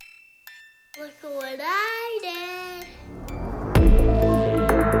Look what I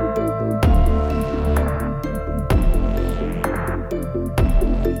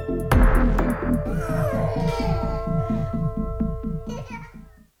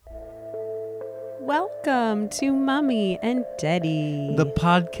Welcome to Mommy and Daddy. The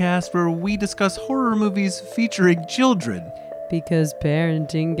podcast where we discuss horror movies featuring children. Because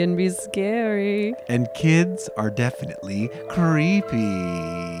parenting can be scary. And kids are definitely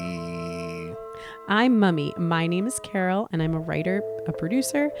creepy. I'm Mummy. My name is Carol, and I'm a writer, a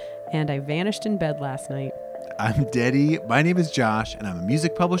producer, and I vanished in bed last night. I'm Daddy. My name is Josh, and I'm a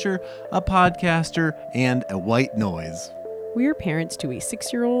music publisher, a podcaster, and a white noise. We are parents to a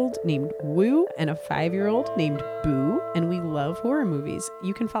 6-year-old named Woo and a 5-year-old named Boo, and we love horror movies.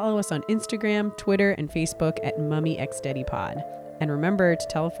 You can follow us on Instagram, Twitter, and Facebook at MummyXDaddyPod. And remember to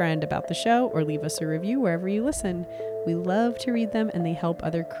tell a friend about the show or leave us a review wherever you listen. We love to read them, and they help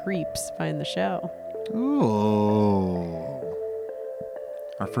other creeps find the show. Ooh.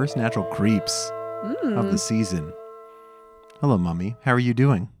 Our first natural creeps of the season. Hello, Mummy. How are you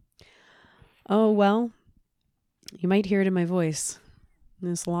doing? Oh, well, you might hear it in my voice.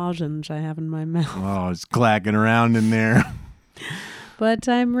 This lozenge I have in my mouth. Oh, it's clacking around in there. But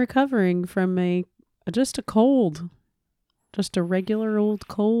I'm recovering from just a cold. Just a regular old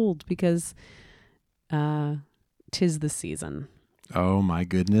cold because 'tis the season. Oh, my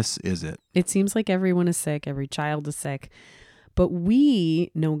goodness, is it? It seems like everyone is sick. Every child is sick. But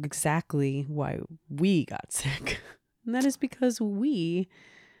we know exactly why we got sick. And that is because over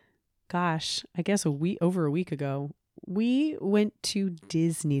a week ago, we went to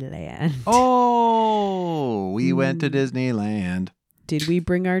Disneyland. Oh, we went to Disneyland. Did we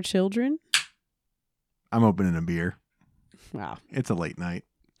bring our children? I'm opening a beer. Wow. It's a late night.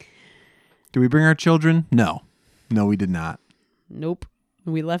 Did we bring our children? No. No, we did not. Nope.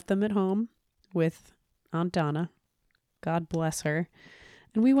 We left them at home with Aunt Donna. God bless her.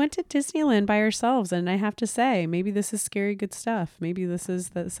 And we went to Disneyland by ourselves. And I have to say, maybe this is scary good stuff. Maybe this is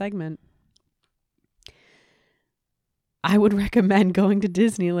the segment. I would recommend going to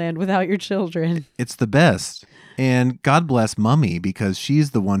Disneyland without your children. It's the best. And God bless Mummy because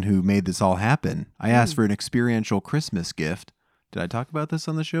she's the one who made this all happen. I asked for an experiential Christmas gift. Did I talk about this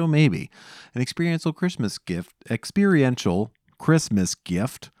on the show? Maybe. An experiential Christmas gift.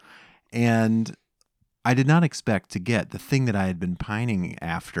 And I did not expect to get the thing that I had been pining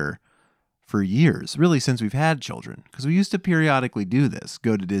after for years, really since we've had children. Because we used to periodically do this,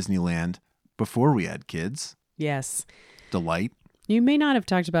 go to Disneyland before we had kids. Yes. Delight. You may not have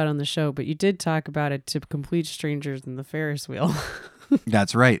talked about it on the show, but you did talk about it to complete strangers in the Ferris wheel.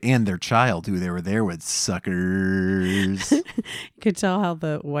 That's right. And their child who they were there with, suckers. You could tell how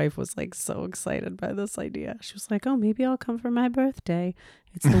the wife was like so excited by this idea. She was like, oh, maybe I'll come for my birthday.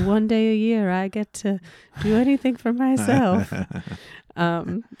 It's the one day a year I get to do anything for myself.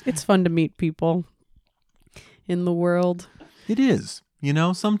 It's fun to meet people in the world. It is.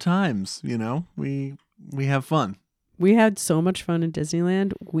 Sometimes, we have fun. We had so much fun in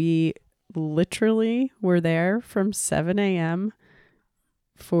Disneyland. We literally were there from 7 a.m.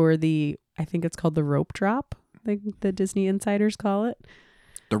 for I think it's called the rope drop. The Disney insiders call it.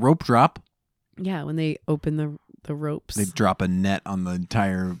 The rope drop? Yeah, when they open the ropes. They drop a net on the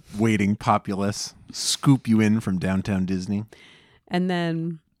entire waiting populace, scoop you in from downtown Disney. And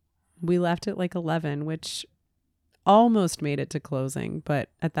then we left at like 11, which almost made it to closing. But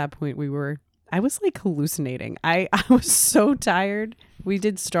at that point I was like hallucinating. I was so tired. We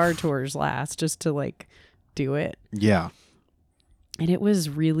did Star Tours last just to like do it. Yeah. And it was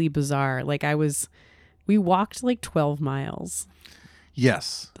really bizarre. We walked like 12 miles.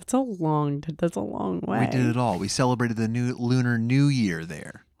 Yes. That's a long way. We did it all. We celebrated the Lunar New Year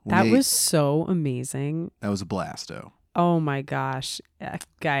there. That was so amazing. That was a blasto. Oh my gosh.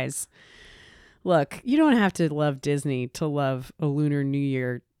 Guys, look, you don't have to love Disney to love a Lunar New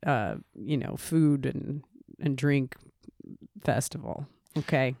Year, food and drink festival.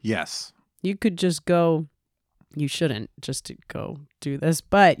 Okay. Yes. You could just go. You shouldn't just go do this,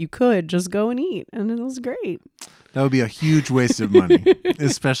 but you could just go and eat, and it was great. That would be a huge waste of money,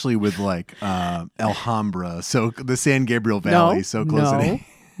 especially with like Alhambra, so the San Gabriel Valley, so close.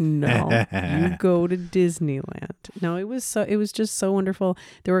 No, you go to Disneyland. No, it was just so wonderful.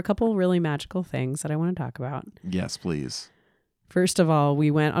 There were a couple really magical things that I want to talk about. Yes, please. First of all, we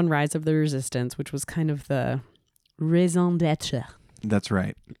went on Rise of the Resistance, which was kind of the raison d'etre. That's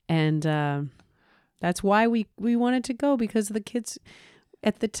right. And that's why we wanted to go, because the kids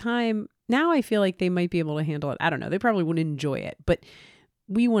at the time, now I feel like they might be able to handle it. I don't know. They probably wouldn't enjoy it. But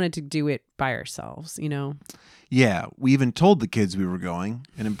we wanted to do it by ourselves, Yeah, we even told the kids we were going,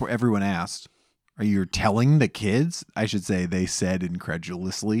 and everyone asked, "Are you telling the kids?" I should say they said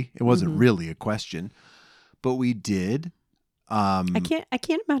incredulously. It wasn't really a question, but we did. I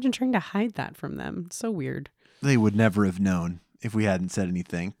can't imagine trying to hide that from them. It's so weird. They would never have known if we hadn't said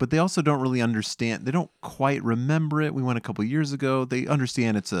anything, but they also don't really understand. They don't quite remember it. We went a couple years ago. They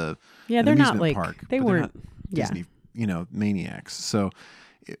understand it's an they're not amusement like park, they but they're weren't not Disney, maniacs. So,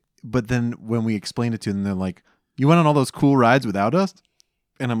 but then when we explained it to them, they're like, "You went on all those cool rides without us?"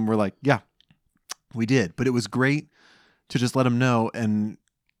 And we're like, "Yeah, we did." But it was great to just let them know. And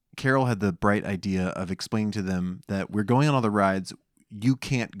Carol had the bright idea of explaining to them that we're going on all the rides you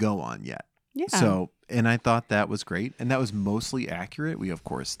can't go on yet. Yeah. So, and I thought that was great. And that was mostly accurate. We, of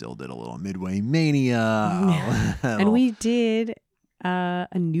course, still did a little Midway Mania. And we did a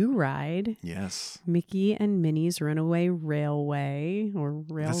new ride. Yes. Mickey and Minnie's Runaway Railway or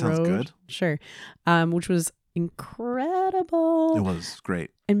Railroad. That sounds good. Sure. Which was incredible. It was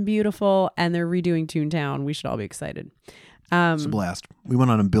great. And beautiful. And they're redoing Toontown. We should all be excited. It's a blast. We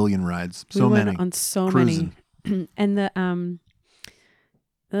went on a billion rides. We went on so Cruising. many. And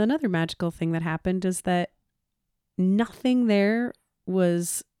another magical thing that happened is that nothing there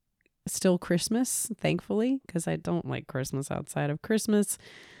was still Christmas, thankfully, because I don't like Christmas outside of Christmas.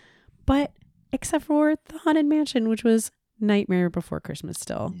 But except for the Haunted Mansion, which was Nightmare Before Christmas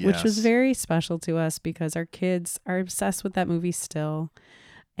still, which was Yes. very special to us because our kids are obsessed with that movie still.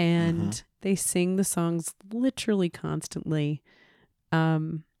 And they sing the songs literally constantly.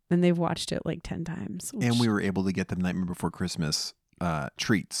 And they've watched it like 10 times. And we were able to get them Nightmare Before Christmas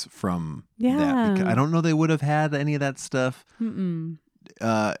treats from Yeah. that. Because I don't know they would have had any of that stuff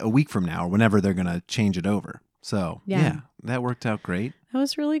a week from now or whenever they're going to change it over. So, yeah, that worked out great. That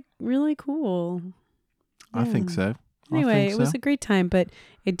was really, really cool. I think so. Anyway, it was a great time, but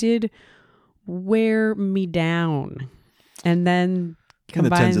it did wear me down. And then And the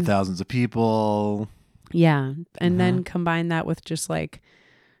tens of thousands of people. Yeah. And then combine that with just like,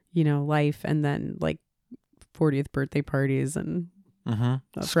 life and then like 40th birthday parties and for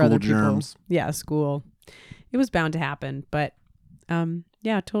School other germs. people. Yeah, school. It was bound to happen, but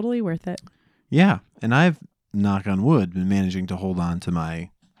yeah, totally worth it. Yeah. And I've, knock on wood, been managing to hold on to my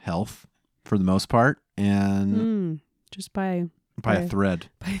health for the most part. And just by a thread.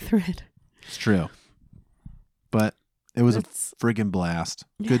 By a thread. It's true. But it was That's- a friggin' blast.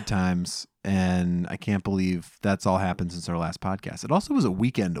 Good times. And I can't believe that's all happened since our last podcast. It also was a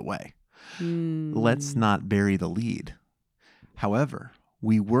weekend away. Let's not bury the lead. However,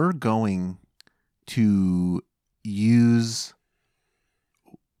 we were going to use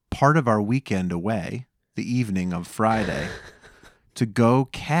part of our weekend away, the evening of Friday, to go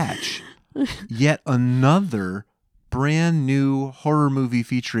catch yet another brand new horror movie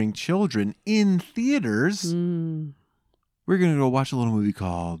featuring children in theaters. We're going to go watch a little movie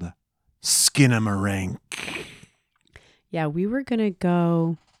called Skinamarink. Yeah, we were going to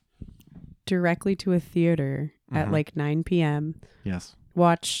go directly to a theater at like 9 p.m. Yes.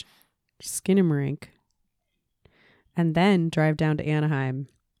 Watch Skinamarink. And then drive down to Anaheim.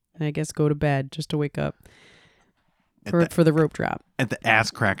 And I guess go to bed just to wake up for the rope drop. At the ass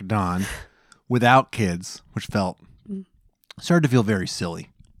crack of dawn without kids, which started to feel very silly.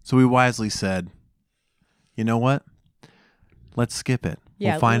 So we wisely said, you know what? Let's skip it.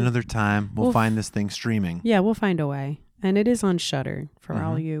 Yeah, we'll find another time. We'll find this thing streaming. Yeah, we'll find a way. And it is on Shudder for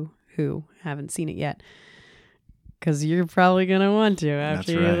all you who haven't seen it yet. Because you're probably going to want to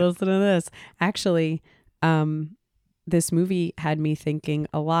after you listen to this. Actually, this movie had me thinking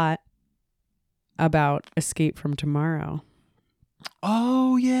a lot about Escape from Tomorrow.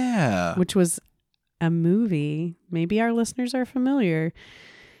 Oh, yeah. Which was a movie. Maybe our listeners are familiar.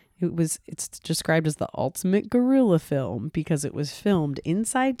 It's described as the ultimate guerrilla film because it was filmed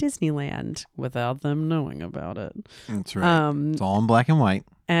inside Disneyland without them knowing about it. That's right. It's all in black and white.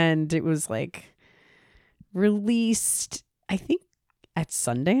 And it was like released, I think, at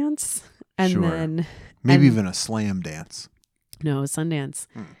Sundance. And then maybe even a Slam Dance. No, it was Sundance.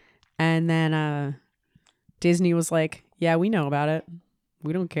 And then Disney was like, yeah, we know about it.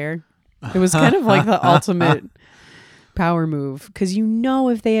 We don't care. It was kind of like the ultimate power move. Because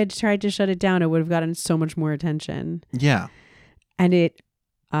if they had tried to shut it down, it would have gotten so much more attention. Yeah. And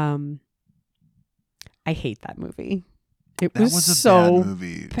I hate that movie. It was a so bad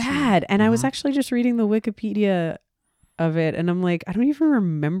movie. bad. And I was actually just reading the Wikipedia of it. And I'm like, I don't even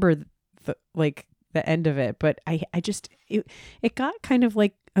remember the end of it. But it got kind of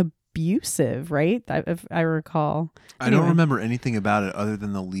like abusive, right? If I recall. I don't remember anything about it other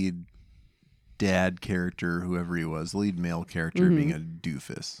than the lead dad character, whoever he was, the lead male character, being a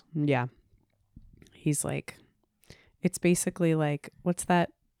doofus. Yeah. He's like, it's basically like, what's that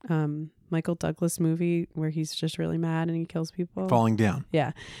Michael Douglas movie where he's just really mad and he kills people? Falling Down.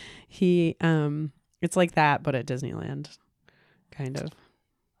 Yeah. He, it's like that, but at Disneyland, kind of.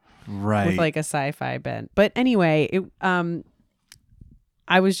 Right. With like a sci-fi bent. But anyway,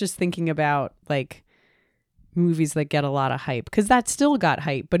 I was just thinking about like movies that get a lot of hype, because that still got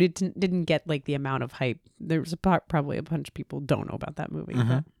hype, but it didn't get like the amount of hype. There's probably a bunch of people don't know about that movie.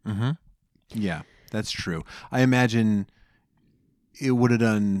 Yeah, that's true. I imagine it would have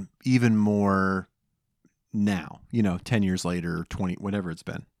done even more now, 10 years later, 20, whatever it's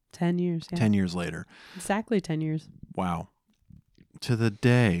been. 10 years. Yeah. 10 years later. Exactly 10 years. Wow. To the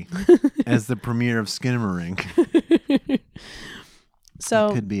day as the premiere of Skinamarink. So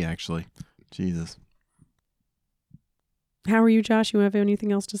it could be, actually. Jesus. How are you, Josh? You have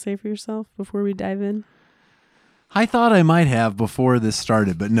anything else to say for yourself before we dive in? I thought I might have before this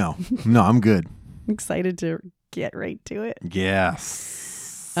started, but no, I'm good. Excited to get right to it.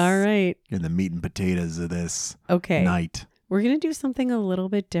 Yes. All right. In the meat and potatoes of this Okay. night. We're going to do something a little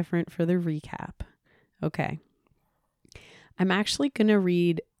bit different for the recap. Okay. I'm actually going to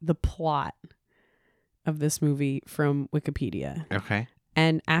read the plot of this movie from Wikipedia. Okay.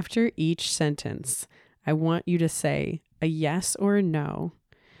 And after each sentence, I want you to say a yes or a no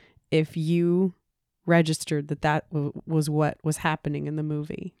if you registered that was what was happening in the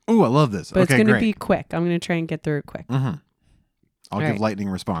movie. Oh, I love this. But okay, it's going to great. be quick. I'm going to try and get through it quick. I'll All give right. lightning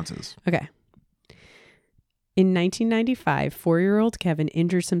responses. Okay. In 1995, 4-year-old Kevin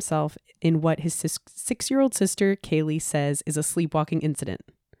injures himself in what his 6-year-old sister, Kaylee, says is a sleepwalking incident.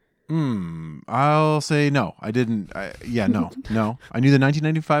 I'll say no. I didn't. No. I knew the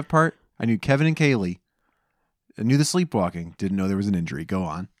 1995 part. I knew Kevin and Kaylee. I knew the sleepwalking. Didn't know there was an injury. Go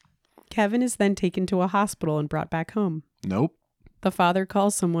on. Kevin is then taken to a hospital and brought back home. Nope. The father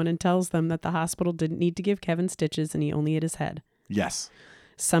calls someone and tells them that the hospital didn't need to give Kevin stitches and he only hit his head. Yes.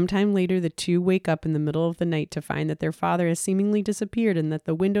 Sometime later, the two wake up in the middle of the night to find that their father has seemingly disappeared and that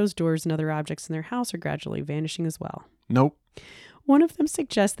the windows, doors, and other objects in their house are gradually vanishing as well. Nope. One of them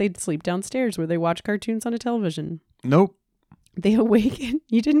suggests they'd sleep downstairs where they watch cartoons on a television. Nope. They awaken.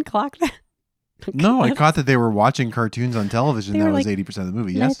 You didn't clock that? No, I caught that they were watching cartoons on television. They That were was like, 80% of the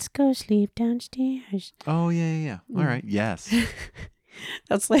movie. Yes. Let's go sleep downstairs. Oh, yeah. All right. Yes.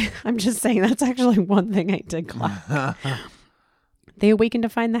 That's like, I'm just saying that's actually one thing I did clock. They awaken to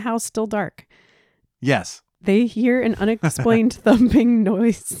find the house still dark. Yes. They hear an unexplained thumping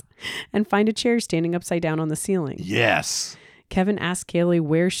noise and find a chair standing upside down on the ceiling. Yes. Kevin asks Kaylee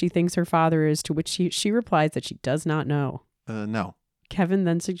where she thinks her father is, to which she replies that she does not know. No. Kevin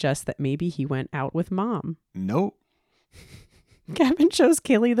then suggests that maybe he went out with mom. Nope. Kevin shows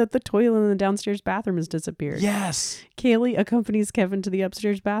Kaylee that the toilet in the downstairs bathroom has disappeared. Yes. Kaylee accompanies Kevin to the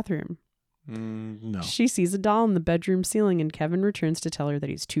upstairs bathroom. No. She sees a doll in the bedroom ceiling and Kevin returns to tell her that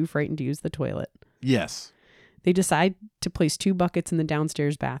he's too frightened to use the toilet. Yes. They decide to place 2 buckets in the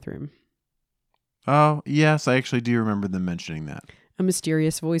downstairs bathroom. Oh, yes. I actually do remember them mentioning that. A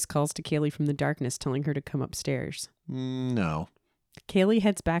mysterious voice calls to Kaylee from the darkness, telling her to come upstairs. No. Kaylee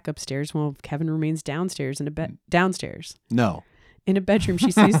heads back upstairs while Kevin remains downstairs in a bed. Downstairs. No. In a bedroom,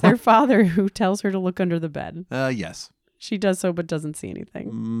 she sees their father, who tells her to look under the bed. Yes. She does so, but doesn't see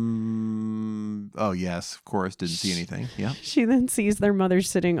anything. Oh, yes. Of course. Didn't see anything. Yeah. She then sees their mother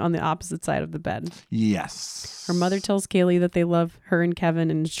sitting on the opposite side of the bed. Yes. Her mother tells Kaylee that they love her and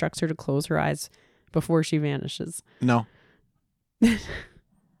Kevin and instructs her to close her eyes before she vanishes. No. Then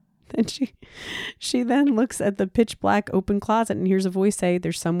she then looks at the pitch black open closet and hears a voice say,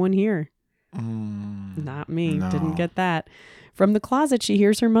 "There's someone here." Not me. No. Didn't get that. From the closet, she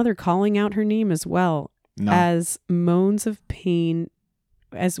hears her mother calling out her name as well. No. As well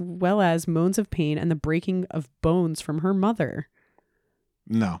as moans of pain and the breaking of bones from her mother.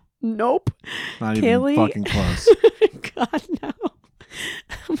 No. Nope. Not Kaylee, even fucking close. God, no.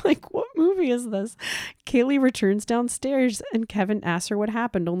 I'm like, what movie is this? Kaylee returns downstairs and Kevin asks her what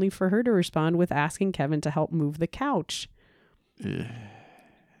happened, only for her to respond with asking Kevin to help move the couch.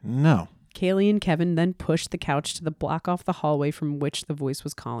 No. Kaylee and Kevin then push the couch to the block off the hallway from which the voice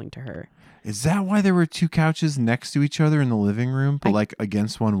was calling to her. Is that why there were 2 couches next to each other in the living room, but like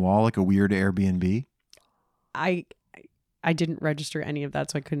against one wall, like a weird Airbnb? I didn't register any of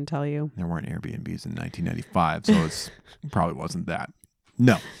that, so I couldn't tell you. There weren't Airbnbs in 1995, so it probably wasn't that.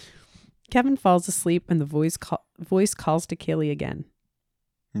 No. Kevin falls asleep and the voice calls to Kaylee again.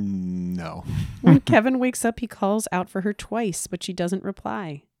 No. When Kevin wakes up, he calls out for her twice, but she doesn't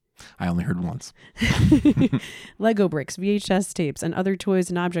reply. I only heard once. Lego bricks, VHS tapes, and other toys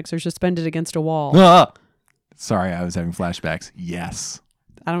and objects are suspended against a wall. Ah! Sorry, I was having flashbacks. Yes.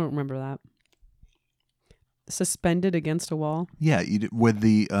 I don't remember that. Suspended against a wall? Yeah, with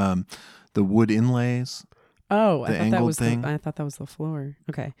the wood inlays. Oh, The I thought that angled was thing? I thought that was the floor.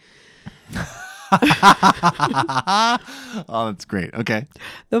 Okay. Oh, that's great. Okay.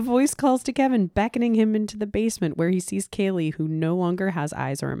 The voice calls to Kevin, beckoning him into the basement where he sees Kaylee, who no longer has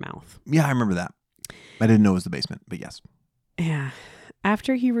eyes or a mouth. Yeah, I remember that. I didn't know it was the basement, but yes. Yeah.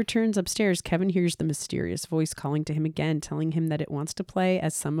 After he returns upstairs, Kevin hears the mysterious voice calling to him again, telling him that it wants to play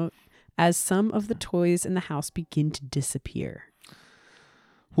as some of the toys in the house begin to disappear.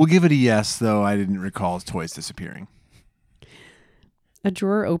 We'll give it a yes, though I didn't recall his toys disappearing. A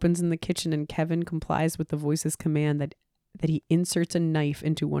drawer opens in the kitchen and Kevin complies with the voice's command that he inserts a knife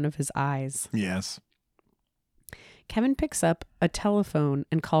into one of his eyes. Yes. Kevin picks up a telephone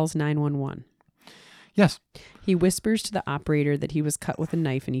and calls 911. Yes. He whispers to the operator that he was cut with a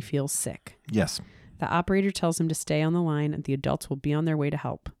knife and he feels sick. Yes. The operator tells him to stay on the line and the adults will be on their way to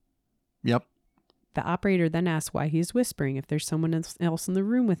help. Yep. The operator then asks why he is whispering, if there's someone else in the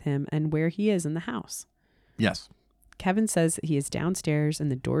room with him, and where he is in the house. Yes. Kevin says that he is downstairs and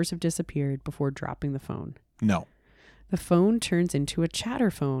the doors have disappeared before dropping the phone. No. The phone turns into a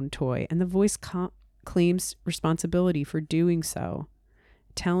chatterphone toy and the voice claims responsibility for doing so,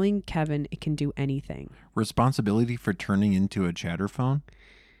 telling Kevin it can do anything. Responsibility for turning into a chatterphone?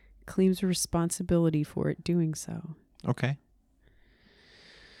 Claims responsibility for it doing so. Okay.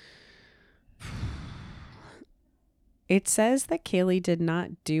 It says that Kaylee did not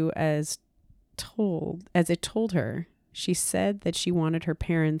do as it told her. She said that she wanted her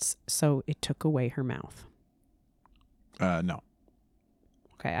parents, so it took away her mouth. No.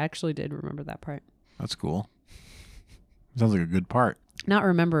 Okay, I actually did remember that part. That's cool. Sounds like a good part. Not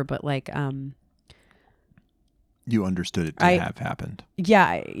remember, but like, You understood it to have happened.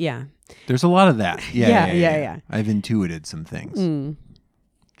 yeah. There's a lot of that. Yeah. I've intuited some things. Mm.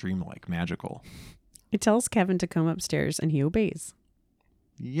 Dreamlike, magical. It tells Kevin to come upstairs and he obeys.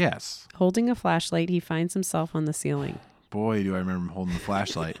 Yes. Holding a flashlight, he finds himself on the ceiling. Boy, do I remember holding the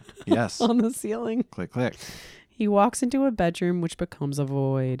flashlight. Yes. On the ceiling. Click, click. He walks into a bedroom which becomes a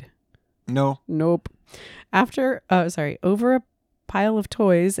void. No. Nope. Over a pile of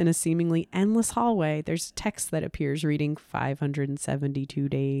toys in a seemingly endless hallway, there's text that appears reading 572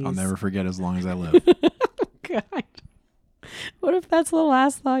 days. I'll never forget as long as I live. God. What if that's the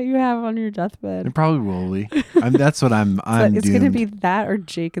last thought you have on your deathbed? It probably will be. That's what I'm It's doomed. going to be that or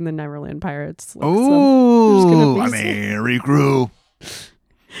Jake and the Neverland Pirates. Like Oh, there's I'm gonna be Harry Crew.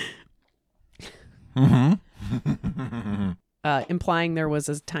 Mm-hmm. implying there was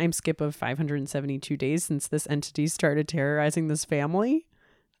a time skip of 572 days since this entity started terrorizing this family.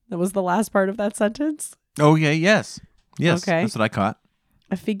 That was the last part of that sentence. Oh, yeah, yes. Yes, Okay. that's what I caught.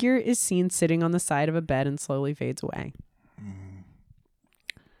 A figure is seen sitting on the side of a bed and slowly fades away.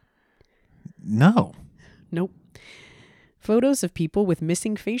 No. Nope. Photos of people with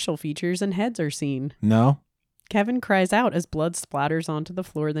missing facial features and heads are seen. No. Kevin cries out as blood splatters onto the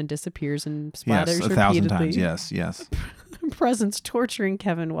floor, then disappears and splatters Yes, 1,000 repeatedly. times. Yes. Presence torturing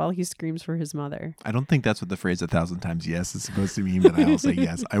Kevin while he screams for his mother. I don't think that's what the phrase 1,000 times yes is supposed to mean, but I will say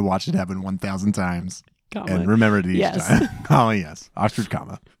yes. I watched it happen 1,000 times Comma. and remembered it each Yes. time. Oh, yes. Ostrich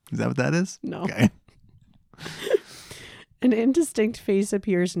comma. Is that what that is? No. Okay. An indistinct face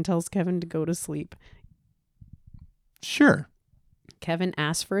appears and tells Kevin to go to sleep. Sure. Kevin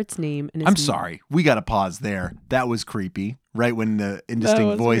asks for its name and I'm sorry. We got to pause there. That was creepy. Right when the indistinct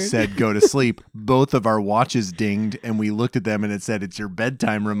was voice weird. said go to sleep, both of our watches dinged and we looked at them and it said it's your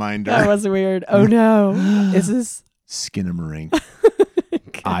bedtime reminder. That was weird. Oh no. Is this Skinamarink.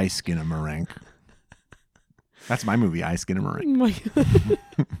 I Skinamarink. That's my movie, I Skinamarink.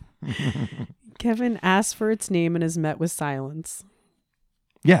 Kevin asks for its name and is met with silence.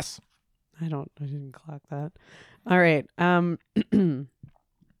 Yes. I didn't clock that. All right.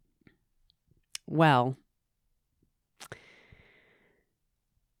 Well,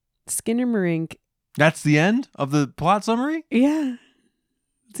 Skinamarink. That's the end of the plot summary? Yeah.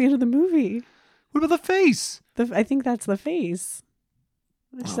 It's the end of the movie. What about the face? I think that's the face.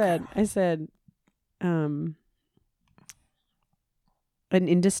 I said, an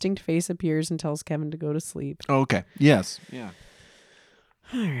indistinct face appears and tells Kevin to go to sleep. Oh, okay. Yes. Yeah.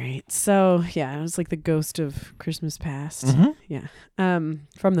 All right. So, yeah, it was like the ghost of Christmas past. Mhm. Yeah.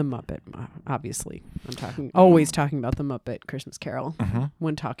 From the Muppet, obviously. I'm always talking about the Muppet Christmas Carol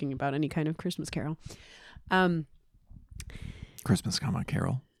when talking about any kind of Christmas Carol. Christmas,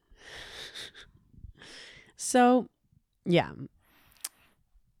 Carol. So, yeah.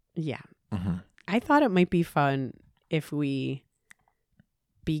 Yeah. Mm-hmm. I thought it might be fun if we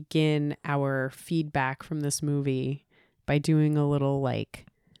begin our feedback from this movie by doing a little like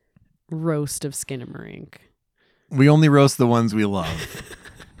roast of Skinamarink. We only roast the ones we love,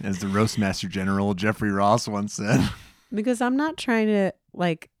 as the roast master general Jeffrey Ross once said. Because I'm not trying to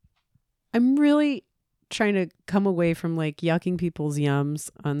I'm really trying to come away from like yucking people's yums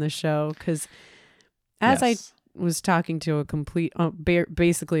on the show. Because as I was talking to a complete,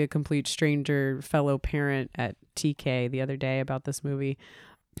 basically a complete stranger fellow parent at TK the other day about this movie,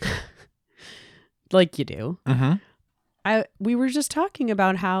 like you do, we were just talking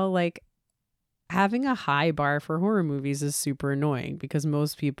about how like having a high bar for horror movies is super annoying because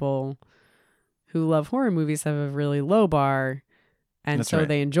most people who love horror movies have a really low bar, and That's so right.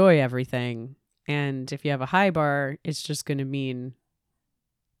 they enjoy everything. And if you have a high bar, it's just going to mean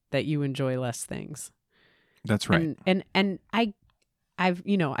that you enjoy less things. That's right. And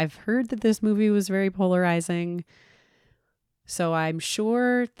I've heard that this movie was very polarizing. So I'm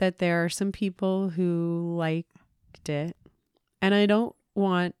sure that there are some people who liked it. And I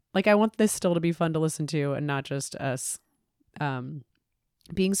want this still to be fun to listen to and not just us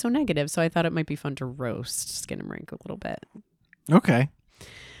being so negative. So I thought it might be fun to roast Skinamarink a little bit. Okay.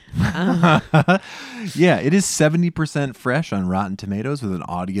 Yeah, it is 70% fresh on Rotten Tomatoes with an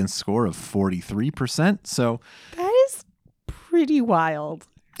audience score of 43%. So That is pretty wild.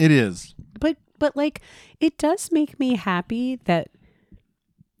 it is. But like it does make me happy that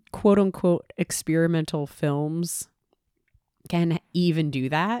quote unquote experimental films can even do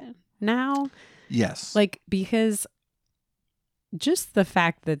that now. Yes. Like, because just the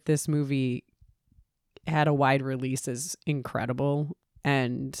fact that this movie had a wide release is incredible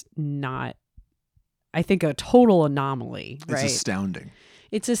and not, I think, a total anomaly, right? It's astounding.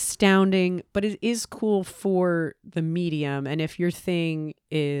 It's astounding, but it is cool for the medium. And if your thing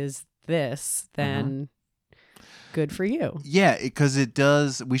is this, then good for you. Yeah, because it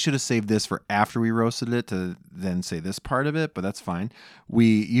does. We should have saved this for after we roasted it to then say this part of it, but that's fine.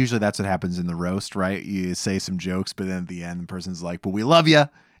 Usually that's what happens in the roast, right? You say some jokes, but then at the end, the person's like, "But we love you,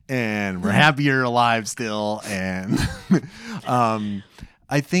 and we're happy you're alive still." And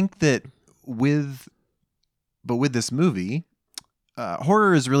I think that with this movie,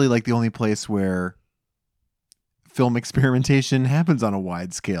 horror is really like the only place where film experimentation happens on a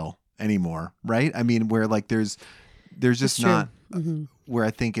wide scale anymore, right? I mean, where like there's just not where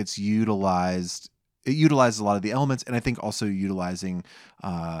I think it's utilized. It utilizes a lot of the elements, and I think also utilizing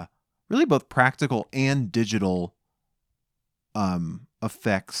really both practical and digital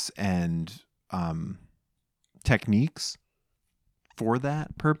effects and techniques for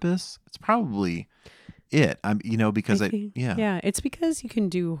that purpose. It's probably it. Because yeah, it's because you can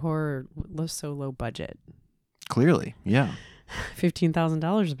do horror so low budget. Clearly, yeah.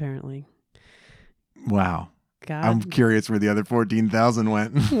 $15,000 apparently. Wow. God. I'm curious where the other 14,000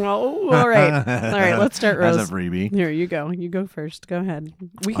 went. Oh, all right. Let's start roast. As a freebie. Here you go. You go first. Go ahead.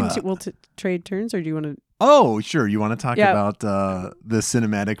 We can we'll trade turns, or do you want to? Oh, sure. You want to talk about the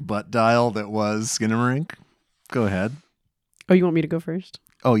cinematic butt dial that was Skinamarink? Go ahead. Oh, you want me to go first?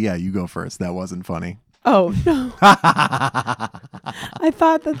 Oh yeah, you go first. That wasn't funny. Oh no. I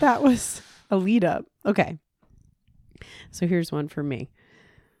thought that was a lead up. Okay. So here's one for me.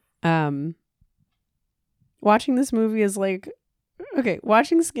 Watching this movie is like,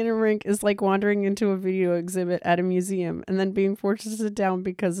 watching Skinamarink is like wandering into a video exhibit at a museum and then being forced to sit down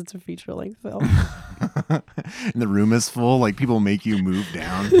because it's a feature-length film. And the room is full, like people make you move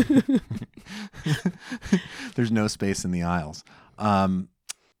down. There's no space in the aisles.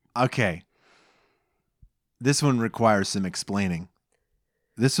 Okay. This one requires some explaining.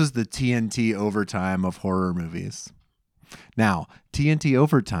 This was the TNT Overtime of horror movies. Now, TNT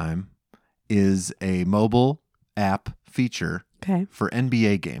Overtime is a mobile app feature for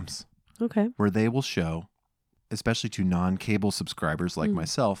NBA games. Okay. Where they will show, especially to non-cable subscribers like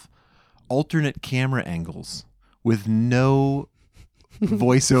myself, alternate camera angles with no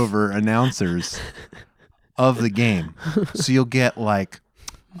voiceover announcers of the game. So you'll get like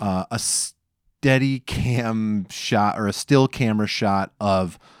a steady cam shot or a still camera shot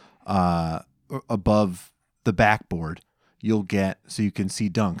of above the backboard. You'll get so you can see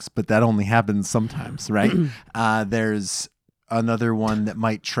dunks, but that only happens sometimes, right? There's another one that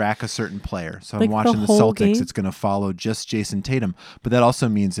might track a certain player. So I'm watching the Celtics. Game? It's going to follow just Jason Tatum, but that also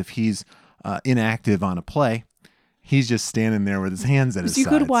means if he's inactive on a play, he's just standing there with his hands at his sides.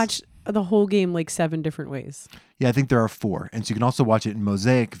 So you could watch the whole game like 7 different ways. Yeah, I think there are 4. And so you can also watch it in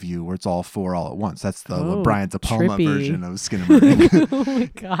mosaic view where it's all 4 all at once. That's the Brian De Palma version of Skinamarink. Oh my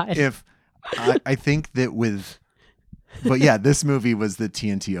God. I think that with But yeah, this movie was the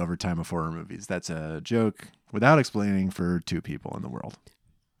TNT overtime of horror movies. That's a joke without explaining for two people in the world.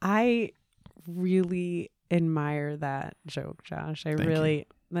 I really admire that joke, Josh. Thank you.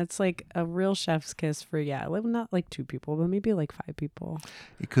 That's like a real chef's kiss for, not like two people, but maybe like five people.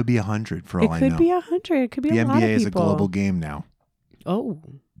 It could be 100 for all I It know. could be 100. It could be The a lot of NBA people. is a global game now. Oh,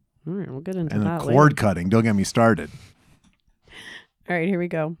 all right. We'll get into And the that cord later. cutting. Don't get me started. All right, here we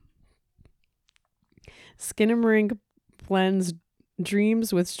go. Skinamarink blends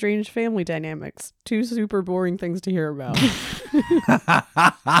dreams with strange family dynamics. Two super boring things to hear about.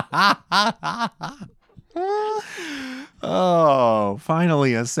 Oh,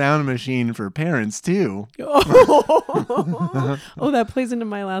 finally a sound machine for parents too. Oh, that plays into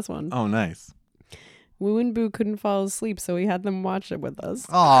my last one. Oh, nice. Woo and Boo couldn't fall asleep, so we had them watch it with us.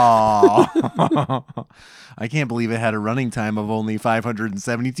 Oh, I can't believe it had a running time of only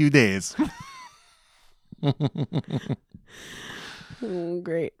 572 days. Oh,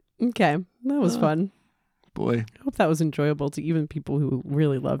 great. Okay, that was fun. Boy. I hope that was enjoyable to even people who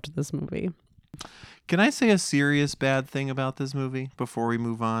really loved this movie. Can I say a serious bad thing about this movie before we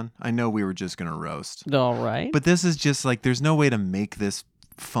move on? I know we were just going to roast. All right. But this is just like, there's no way to make this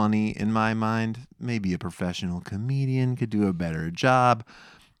funny in my mind. Maybe a professional comedian could do a better job.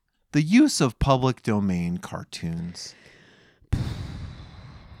 The use of public domain cartoons.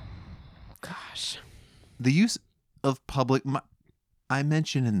 Gosh. The use of public... I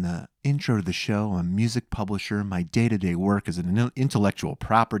mentioned in the intro to the show, I'm a music publisher. My day-to-day work is an intellectual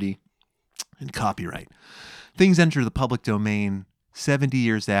property and copyright. Things enter the public domain 70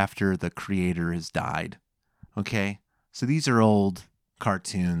 years after the creator has died. Okay? So these are old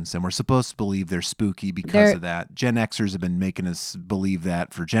cartoons, and we're supposed to believe they're spooky because of that. Gen Xers have been making us believe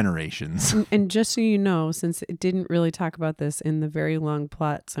that for generations. And just so you know, since it didn't really talk about this in the very long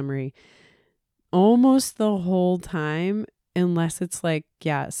plot summary, almost the whole time, unless it's like,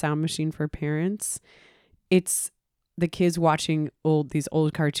 sound machine for parents, it's the kids watching these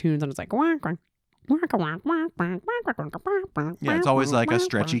old cartoons, and it's like, Yeah, it's always like a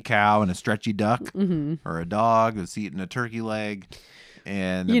stretchy cow and a stretchy duck, mm-hmm. or a dog that's eating a turkey leg,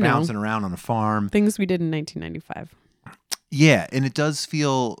 and they're bouncing around on a farm. Things we did in 1995. Yeah, and it does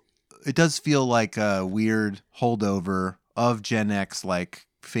feel like a weird holdover of Gen X, like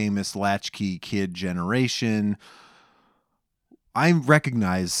famous latchkey kid generation. I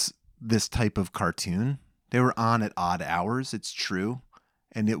recognize this type of cartoon. They were on at odd hours, it's true.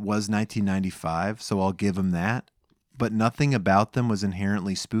 And it was 1995, so I'll give them that. But nothing about them was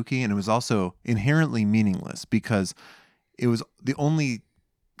inherently spooky, and it was also inherently meaningless because it was the only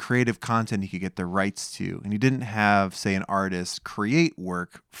creative content he could get the rights to. And he didn't have, say, an artist create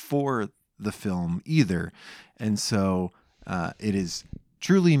work for the film either. And so it is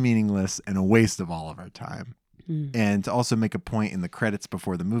truly meaningless and a waste of all of our time. And to also make a point in the credits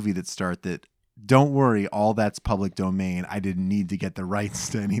before the movie that start that, don't worry, all that's public domain. I didn't need to get the rights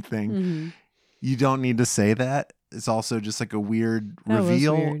to anything. Mm-hmm. You don't need to say that. It's also just like a weird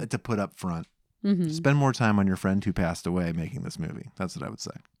reveal to put up front. Mm-hmm. Spend more time on your friend who passed away making this movie. That's what I would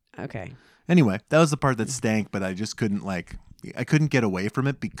say. Okay. Anyway, that was the part that stank, but I just couldn't I couldn't get away from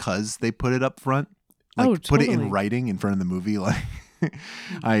it because they put it up front. Put it in writing in front of the movie. Like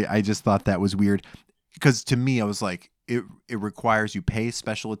I just thought that was weird. Because to me, I was like, it requires you pay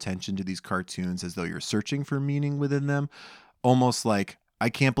special attention to these cartoons as though you're searching for meaning within them. Almost like, I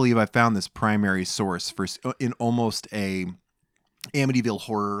can't believe I found this primary source in almost a Amityville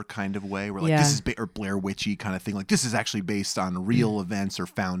horror kind of way, where this is or Blair Witchy kind of thing. Like, this is actually based on real events or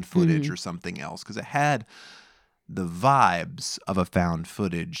found footage or something else. Because it had the vibes of a found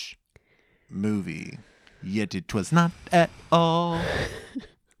footage movie, yet it was not at all.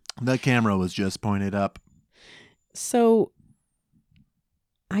 The camera was just pointed up. So,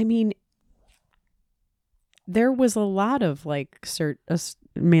 I mean, there was a lot of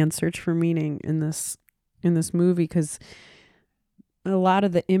man's search for meaning in this movie, because a lot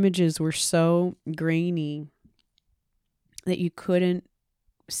of the images were so grainy that you couldn't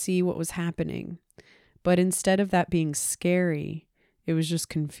see what was happening. But instead of that being scary, it was just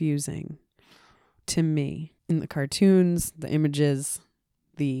confusing to me. In the cartoons, the images,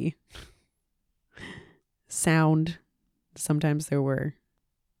 the sound, sometimes there were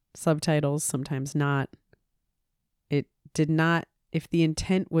subtitles, sometimes not. It did not, if the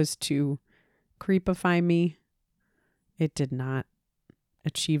intent was to creepify me, it did not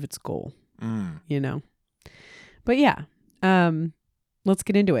achieve its goal, But yeah, let's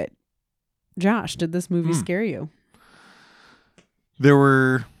get into it. Josh, did this movie scare you? There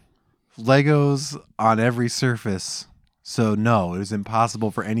were Legos on every surface. So no, it was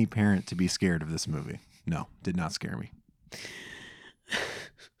impossible for any parent to be scared of this movie. No, did not scare me.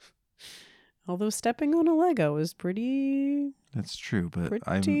 Although stepping on a Lego is pretty That's true, but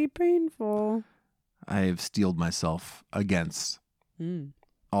painful. I've steeled myself against Mm.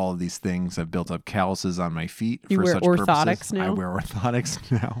 all of these things. I've built up calluses on my feet You for wear such orthotics purposes. now? I wear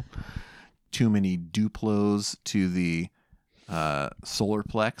orthotics now. Too many Duplos to the solar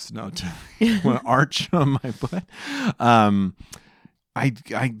plex, no, to the arch on my butt.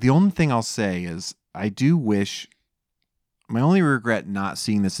 The only thing I'll say is I do wish. My only regret not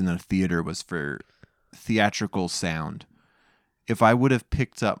seeing this in the theater was for theatrical sound. If I would have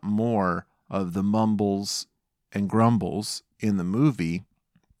picked up more of the mumbles and grumbles in the movie,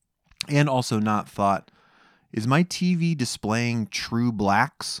 and also not thought, is my TV displaying true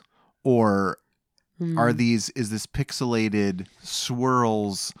blacks, or is this pixelated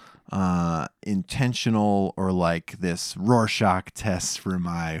swirls intentional, or like this Rorschach test for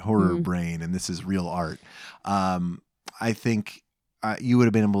my horror brain and this is real art? I think you would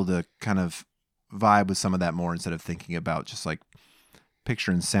have been able to kind of vibe with some of that more instead of thinking about just like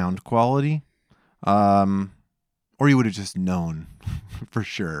picture and sound quality. Or you would have just known for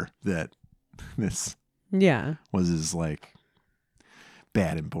sure that this was as like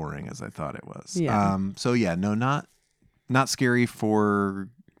bad and boring as I thought it was. Yeah. So yeah, no, not scary for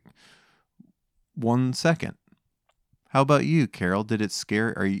 1 second. How about you, Carol? Did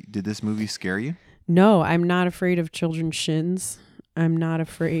this movie scare you? No, I'm not afraid of children's shins. I'm not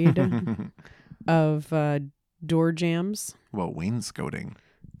afraid of door jams. Well, wainscoting.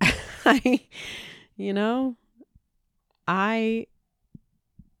 I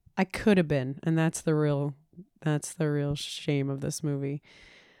could have been, and that's the real shame of this movie.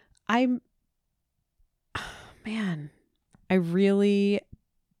 I really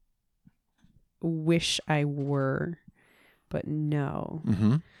wish I were, but no.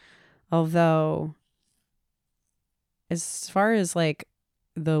 Mm-hmm. Although, as far as like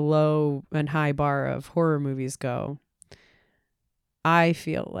the low and high bar of horror movies go, I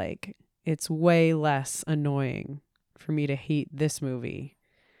feel like it's way less annoying for me to hate this movie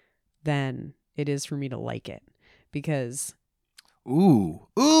than it is for me to like it, because Ooh,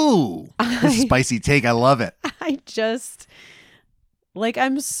 this is a spicy take. I love it. I just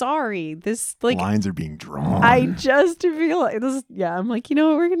I'm sorry. This lines are being drawn. I just feel like this. Yeah, I'm like,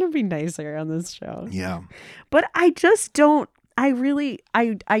 we're gonna be nicer on this show. Yeah, but I just don't. I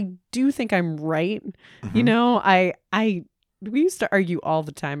do think I'm right. Mm-hmm. We used to argue all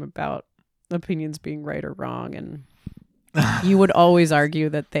the time about opinions being right or wrong, and you would always argue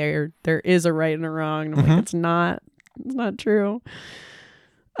that there is a right and a wrong. And I'm like, it's not true.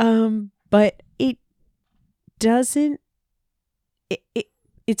 But it doesn't.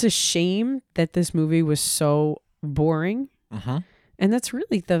 It's a shame that this movie was so boring, and that's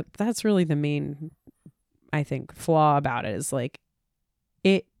really the main, I think, flaw about it, is like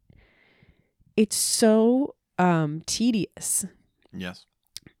it's so tedious. Yes.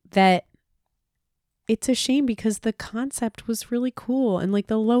 That it's a shame, because the concept was really cool, and like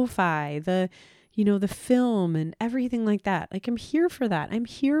the lo-fi, the film and everything like that. Like, I'm here for that. I'm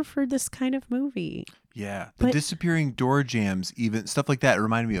here for this kind of movie. Yeah. The disappearing door jams, even stuff like that,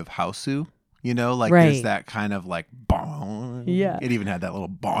 reminded me of Hausu. Right. There's that kind of like boing. Yeah. It even had that little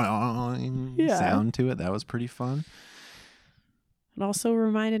boing sound to it. That was pretty fun. It also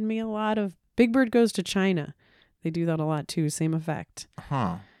reminded me a lot of Big Bird Goes to China. They do that a lot too. Same effect.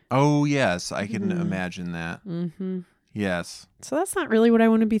 Huh. Oh, yes. I can imagine that. Mm-hmm. Yes. So that's not really what I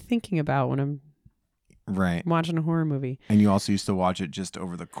want to be thinking about when I'm watching a horror movie. And you also used to watch it just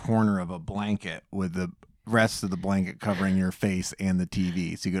over the corner of a blanket with the rest of the blanket covering your face and the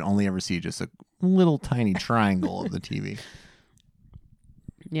TV. So you could only ever see just a little tiny triangle of the TV.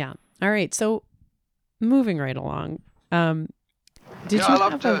 Yeah. All right. So moving right along. I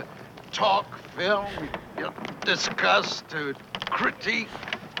love to talk film, discuss, to critique.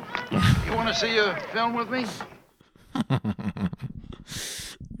 You want to see a film with me?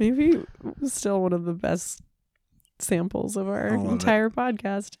 Maybe still one of the best samples of our entire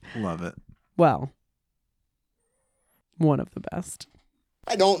podcast. Love it. Well, one of the best.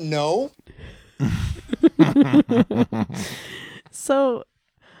 I don't know. So,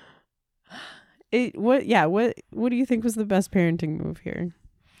 what do you think was the best parenting move here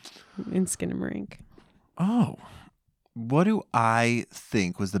in Skinamarink? Oh, what do I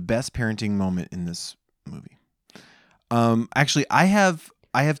think was the best parenting moment in this movie? Actually, I have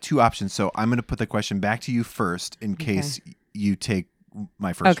two options, so I'm going to put the question back to you first in case you take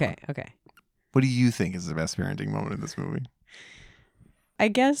my first one. Okay. What do you think is the best parenting moment in this movie? I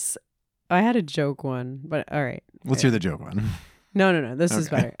guess I had a joke one, but all right. Let's hear the joke one. No. This is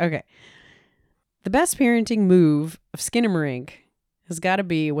better. Okay. The best parenting move of Skinamarink has got to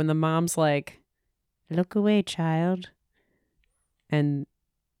be when the mom's like, look away, child, and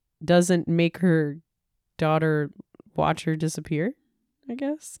doesn't make her daughter watch her disappear, I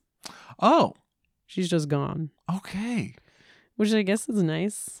guess. Oh, She's just gone, okay. which I guess is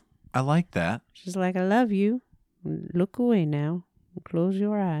nice. I like that. She's like, I love you. Look away now. Close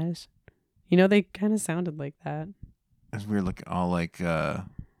your eyes. You know, they kind of sounded like that. As we were looking all like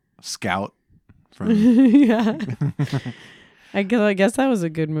Scout from. Yeah. I guess that was a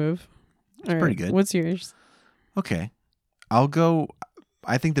good move. It's pretty good. What's yours? Okay. I'll go.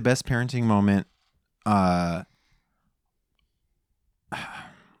 I think the best parenting moment. All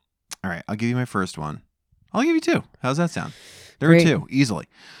right. I'll give you my first one. I'll give you two. How's that sound? There Great. are two, easily.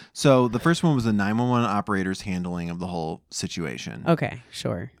 So the first one was the 911 operator's handling of the whole situation. Okay,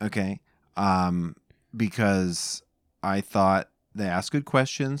 sure. Okay. Because I thought they asked good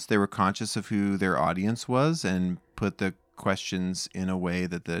questions. They were conscious of who their audience was and put the questions in a way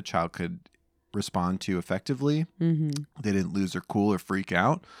that the child could respond to effectively. Mm-hmm. They didn't lose their cool or freak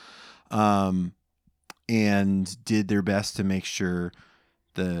out. And did their best to make sure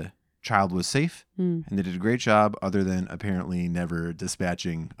the child was safe. And they did a great job, other than apparently never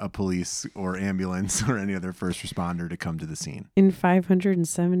dispatching a police or ambulance or any other first responder to come to the scene. In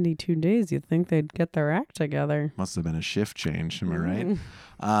 572 days, you'd think they'd get their act together. Must have been a shift change, am I right?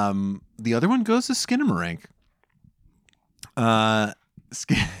 The other one goes to Skinamarink. That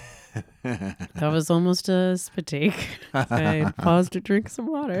was almost a spit take. I paused to drink some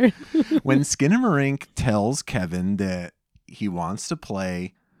water. When Skinamarink tells Kevin that he wants to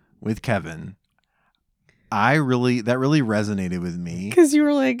play with Kevin, that really resonated with me. Because you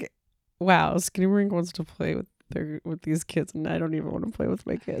were like, wow, Skinamarink wants to play with these kids, and I don't even want to play with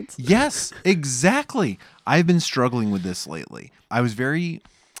my kids. Yes, exactly. I've been struggling with this lately. I was very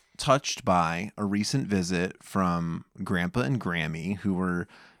touched by a recent visit from Grandpa and Grammy, who were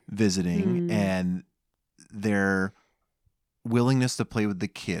visiting, and their willingness to play with the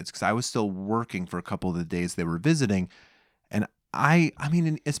kids, because I was still working for a couple of the days they were visiting. And I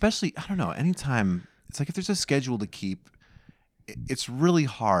mean, especially, I don't know, anytime, it's like if there's a schedule to keep, it's really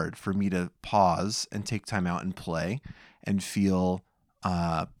hard for me to pause and take time out and play and feel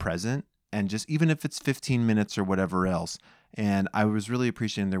present. And just, even if it's 15 minutes or whatever else. And I was really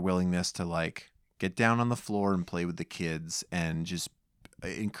appreciating their willingness to like get down on the floor and play with the kids and just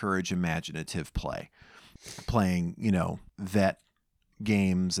encourage imaginative play, playing, vet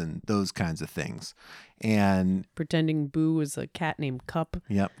games and those kinds of things. And pretending Boo is a cat named Cup.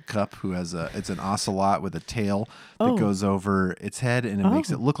 Yep, Cup, who has it's an ocelot with a tail that goes over its head, and it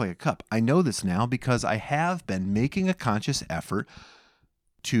makes it look like a cup. I know this now because I have been making a conscious effort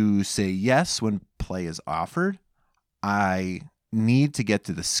to say yes when play is offered. I need to get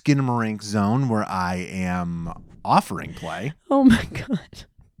to the Skinamarink zone where I am offering play. Oh my God.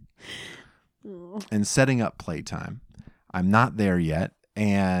 And setting up playtime. I'm not there yet.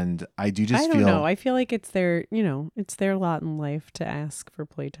 And I do just feel... I don't know. I feel like it's their lot in life to ask for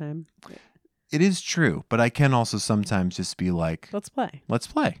playtime. It is true. But I can also sometimes just be like... Let's play.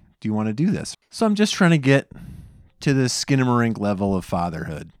 Do you want to do this? So I'm just trying to get to the Skinamarink level of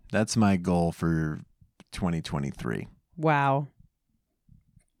fatherhood. That's my goal for 2023. Wow.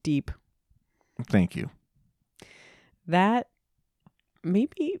 Deep. Thank you. That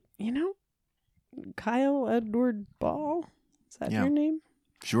maybe, Kyle Edward Ball. Is that your name?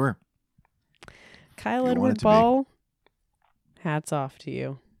 Sure. Kyle Edward Ball. Hats off to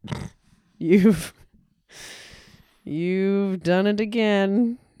you. You've done it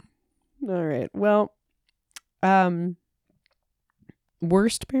again. All right. Well,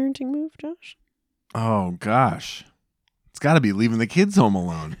 worst parenting move, Josh? Oh gosh. It's got to be leaving the kids home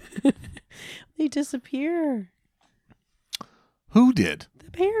alone. They disappear. Who did?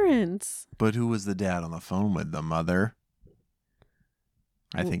 The parents. But who was the dad on the phone with? The mother?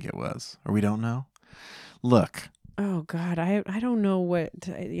 I think it was. Or we don't know? Look. Oh, God. I don't know what...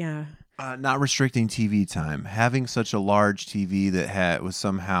 yeah. Not restricting TV time. Having such a large TV that was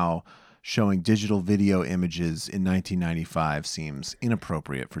somehow showing digital video images in 1995 seems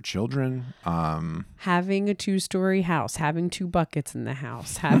inappropriate for children. Having a 2-story house. Having 2 buckets in the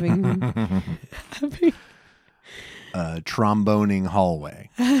house. Having... tromboning hallway.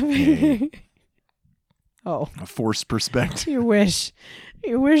 A forced perspective. You wish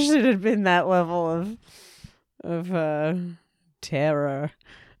it had been that level of terror.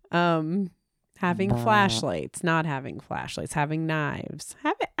 Having flashlights, not having flashlights, having knives.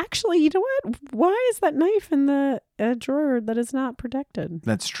 Actually, you know what? Why is that knife in the drawer that is not protected?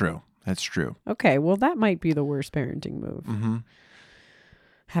 That's true. Okay, well, that might be the worst parenting move. Mm-hmm.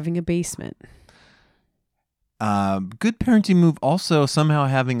 Having a basement. Good parenting move also somehow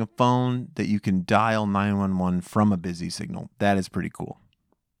having a phone that you can dial 911 from a busy signal. That is pretty cool.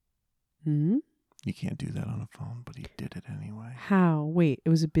 Hmm? You can't do that on a phone, but he did it anyway. How? Wait, it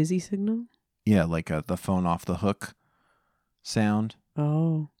was a busy signal? Yeah, like the phone off the hook sound.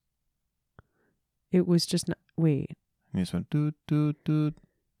 Oh. It was just not. Wait. He just went doot, doot, doot.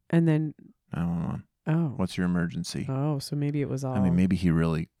 And then. 911. Oh. What's your emergency? Oh, so maybe it was all. I mean, maybe he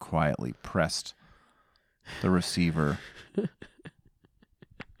really quietly pressed the receiver.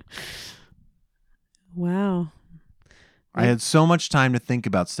 Wow. I had so much time to think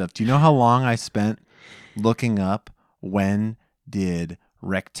about stuff. Do you know how long I spent looking up when did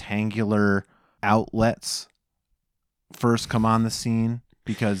rectangular outlets first come on the scene?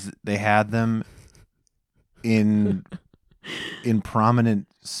 Because they had them in prominent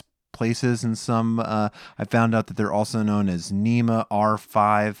places in some. I found out that they're also known as NEMA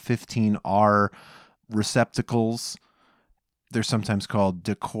R5 15R receptacles. They're sometimes called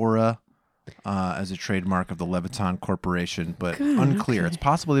Decora as a trademark of the Leviton Corporation, but unclear. Okay. It's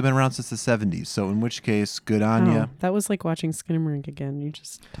possible they've been around since the 70s. So in which case, good on Oh, you. that was like watching Skinamarink again. You're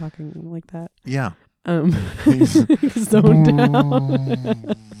just talking like that. Yeah. Zoned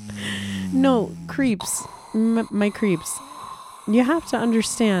down. No, creeps. My creeps. You have to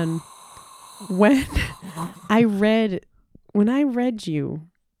understand when I read you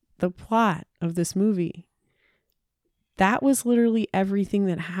the plot of this movie, that was literally everything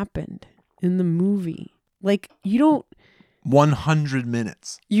that happened in the movie. Like, you don't 100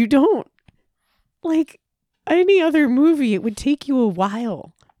 minutes. like any other movie, it would take you a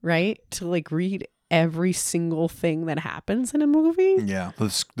while, right? To like read every single thing that happens in a movie. Yeah.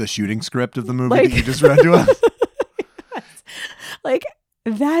 The shooting script of the movie Like- that you just read to us. Like,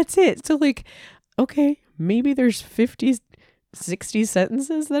 that's it. So like, okay, maybe there's 50, 60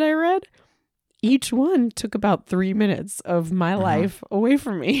 sentences that I read. Each one took about 3 minutes of my life away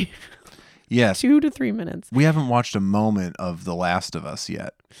from me. Yes. 2 to 3 minutes. We haven't watched a moment of The Last of Us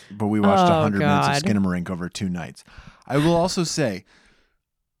yet, but we watched 100 minutes of Skinamarink over 2 nights. I will also say,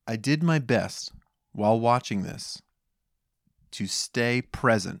 I did my best while watching this to stay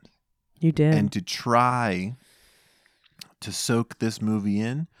present You did. and to try to soak this movie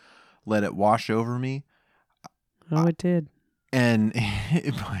in, let it wash over me. Oh, it did. And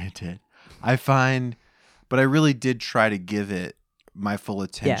it did. But I really did try to give it my full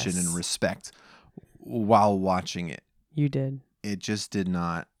attention Yes. and respect while watching it. You did. It just did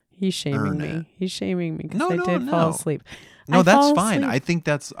not. He's shaming Earn me. it. He's shaming me because No, I no, did fall no. asleep. No, I that's fall fine. asleep.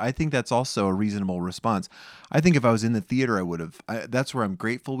 I think that's also a reasonable response. I think if I was in the theater, I would have. That's where I'm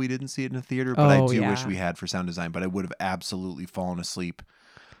grateful we didn't see it in the theater. But I Oh, do yeah. wish we had for sound design. But I would have absolutely fallen asleep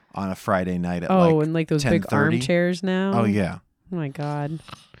on a Friday night at and like those big 10:30. armchairs now. Oh yeah. Oh my God.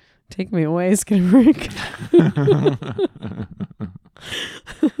 Take me away, Skinamarink.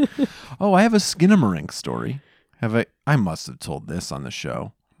 Oh, I have a Skinamarink story. Have I? I must have told this on the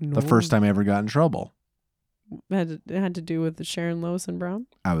show. The first time I ever got in trouble. It had to do with the Sharon Lois and Brown.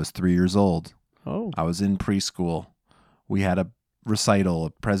 I was 3 years old. Oh. I was in preschool. We had a recital, a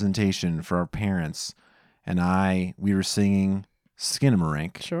presentation for our parents, and we were singing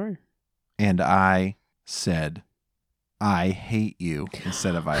Skinamarink, Sure. and I said, "I hate you"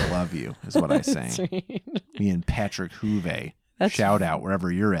 instead of "I love you" is what I sang. That's right. Me and Patrick Huve. That's Shout out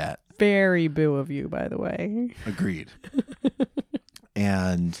wherever you're at. very boo of you, by the way. Agreed.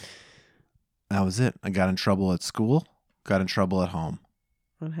 And that was it. I got in trouble at school, got in trouble at home.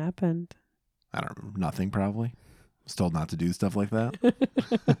 What happened? I don't remember. Nothing, probably. Was told not to do stuff like that.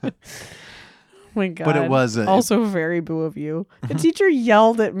 Oh my God. But it was also very boo of you. The teacher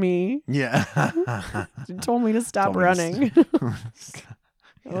yelled at me. Yeah. She told me to stop Told me to running.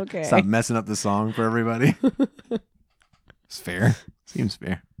 Okay. Stop messing up the song for everybody. It's fair. Seems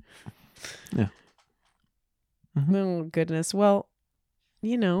fair. Yeah. Oh, goodness. Well,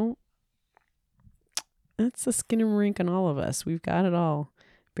 you know, that's the Skinamarink in all of us. We've got it all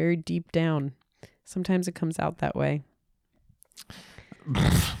buried deep down. Sometimes it comes out that way.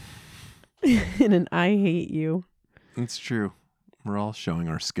 In an I hate you. It's true. We're all showing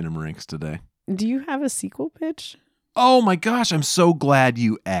our Skinamarink today. Do you have a sequel pitch? Oh my gosh, I'm so glad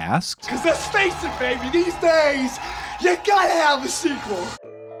you asked. Cause let's face it, baby, these days, you gotta have a sequel.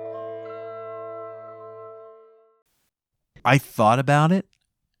 I thought about it.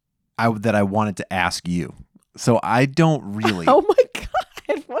 That I wanted to ask you. So I don't really. Oh my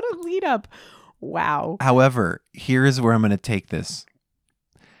God. What a lead up. Wow. However, here is where I'm going to take this.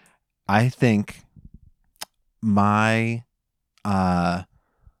 I think my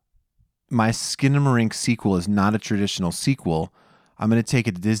Skinamarink sequel is not a traditional sequel. I'm going to take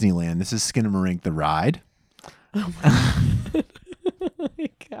it to Disneyland. This is Skinamarink the Ride. Oh my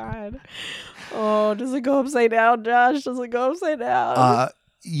God. Oh, does it go upside down, Josh? Does it go upside down?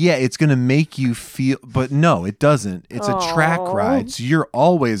 Yeah, it's going to make you feel, but no, it doesn't. It's a track ride, so you're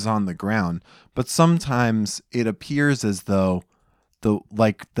always on the ground. But sometimes it appears as though the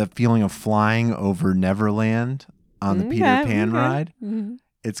feeling of flying over Neverland on the Peter Pan ride,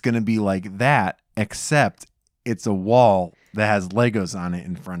 it's going to be like that, except it's a wall that has Legos on it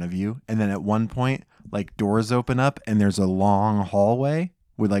in front of you. And then at one point, like doors open up and there's a long hallway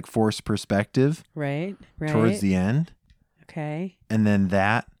with like forced perspective Right. towards the end. Okay. And then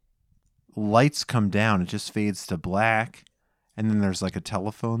that lights come down. It just fades to black. And then there's like a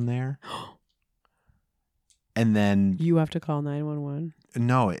telephone there. And then You have to call 911.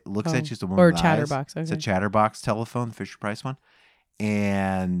 no, it looks at you as a woman Or with eyes. Chatterbox. Okay. It's a Chatterbox telephone, the Fisher Price one.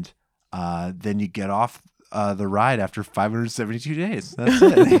 And then you get off the ride after 572 days. That's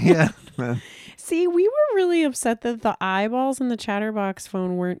it. Yeah. See, we were really upset that the eyeballs in the Chatterbox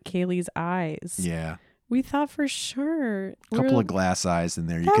phone weren't Kaylee's eyes. Yeah. We thought for sure. A couple of glass eyes in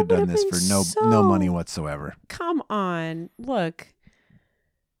there. You That could have done would've this been for no money so- whatsoever. Come on. Look.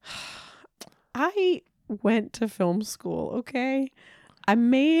 I went to film school, okay? I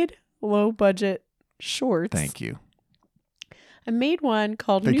made low budget shorts. Thank you. I made one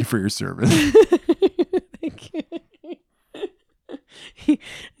called Thank you for your service. Thank you.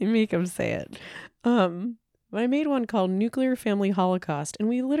 You make him say it. I made one called Nuclear Family Holocaust, and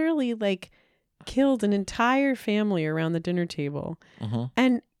we literally like killed an entire family around the dinner table,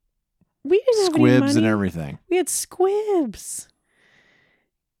 and we didn't have any Squibs and money. everything. We had squibs.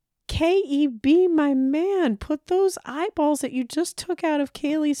 KEB, my man, put those eyeballs that you just took out of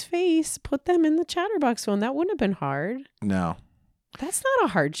Kaylee's face, put them in the Chatterbox phone. That wouldn't have been hard. No. That's not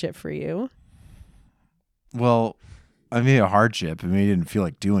a hardship for you. Well, I made a hardship. I mean, you didn't feel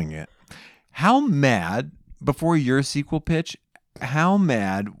like doing it. How mad, before your sequel pitch, how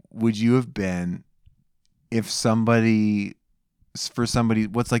mad would you have been if what's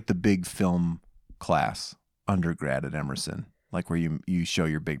like the big film class undergrad at Emerson? Like where you show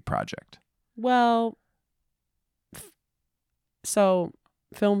your big project. Well, so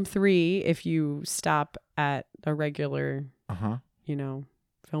film 3, if you stop at a regular,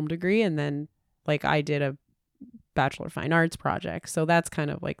 film degree, and then like I did a Bachelor of Fine Arts project. So that's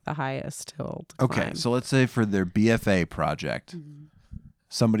kind of like the highest hill to Okay, climb. so let's say for their BFA project,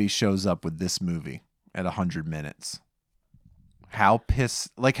 somebody shows up with this movie at 100 minutes. How pissed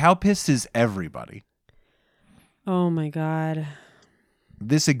is everybody? Oh my God.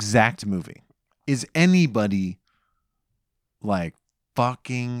 This exact movie. Is anybody like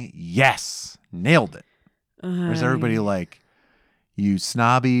fucking yes, nailed it? Or is everybody like, you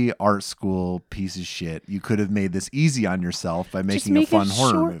snobby art school piece of shit, you could have made this easy on yourself by making a fun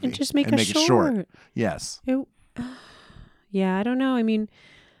horror movie. And just make it short. Yes. Yeah, I don't know. I mean,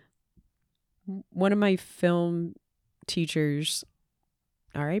 one of my film teachers,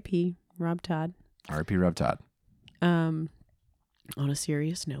 R.I.P. Rob Todd. R.I.P. Rob Todd. On a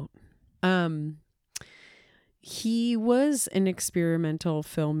serious note, he was an experimental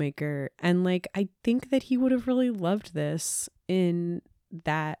filmmaker, and like I think that he would have really loved this in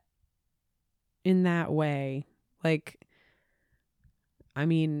that way. Like, I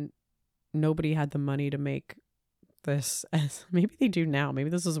mean, nobody had the money to make this, as maybe they do now.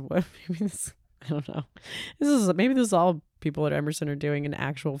 Maybe this is what I don't know. Maybe this is all people at Emerson are doing in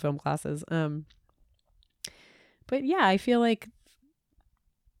actual film classes. But yeah, I feel like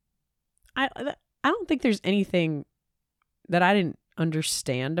I don't think there's anything that I didn't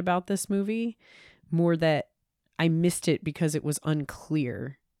understand about this movie, more that I missed it because it was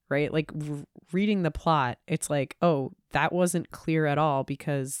unclear, right? Like reading the plot, it's like, oh, that wasn't clear at all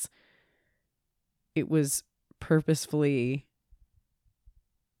because it was purposefully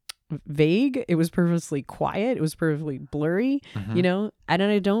vague. It was purposely quiet. It was purposely blurry, you know? And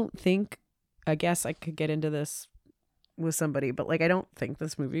I don't think, I guess I could get into this with somebody, but like I don't think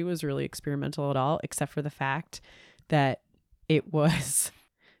this movie was really experimental at all, except for the fact that it was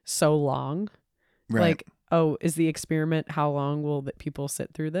so long. Right. Like, oh, is the experiment how long will that people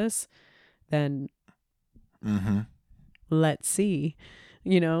sit through this? Then let's see,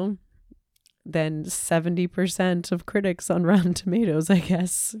 then 70% of critics on Rotten Tomatoes, I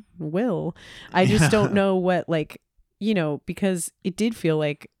guess, will. I just don't know what, like, because it did feel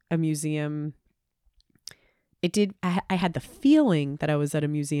like a museum. It did. I had the feeling that I was at a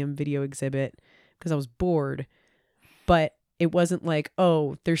museum video exhibit because I was bored, but it wasn't like,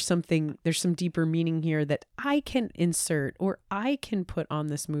 oh, there's some deeper meaning here that I can insert or I can put on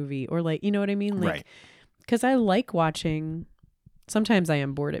this movie, or like, you know what I mean? Like, right. Because I like watching sometimes I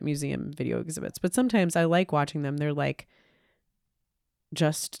am bored at museum video exhibits, but sometimes I like watching them. They're like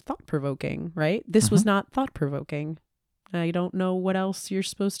just thought-provoking, right? This was not thought-provoking. I don't know what else you're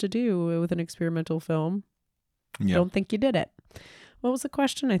supposed to do with an experimental film. Yeah. Don't think you did it. What was the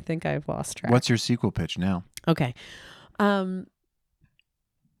question? I think I've lost track. What's your sequel pitch now? Okay.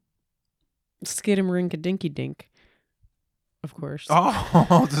 Skidamarinka-dinky-dink. Of course.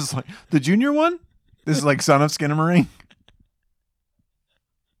 Oh, this is like the junior one? This is like Son of Skinamarink?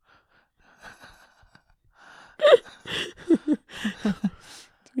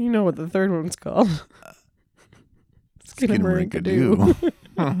 You know what the third one's called. Skidamarinka-doo.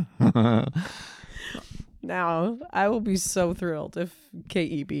 Now, I will be so thrilled if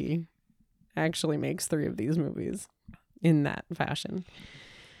KEB actually makes 3 of these movies in that fashion.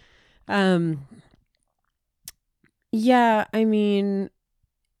 Yeah, I mean,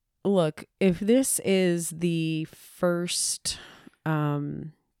 look, if this is the first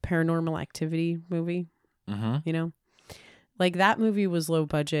Paranormal Activity movie, you know, like that movie was low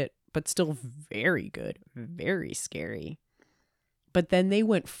budget, but still very good, very scary. But then they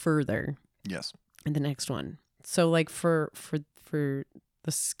went further. Yes. In the next one. So like for the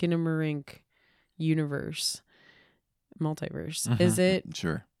Skinamarink universe, multiverse, is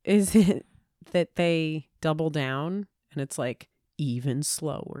it that they double down and it's like even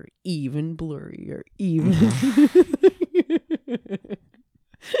slower, even blurrier, even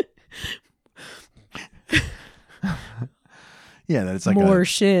yeah, that's like more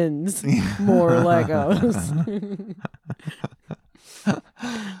shins, more Legos.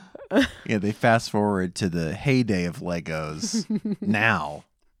 Yeah, they fast forward to the heyday of Legos now,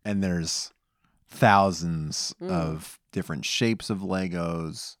 and there's thousands of different shapes of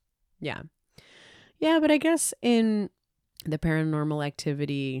Legos. Yeah. Yeah, but I guess in the Paranormal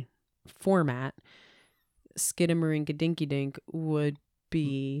Activity format, Skidamarinka-dinky-dink would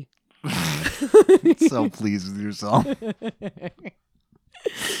be... So pleased with yourself.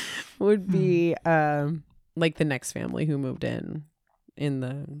 Would be like the next family who moved in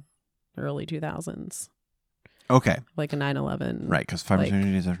the early 2000s. Okay. Like a 9/11. Right, because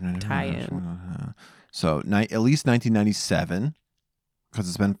 570 days after 9/11. tie-in. So at least 1997, because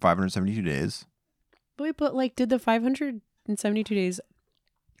it's been 572 days. Wait, but like, did the 572 days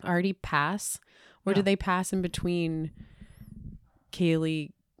already pass? Or did they pass in between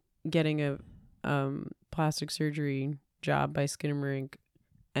Kaylee getting a plastic surgery job by Skinamarink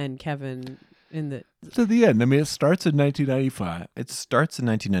and Kevin in the... To the end. I mean, it starts in 1995. It starts in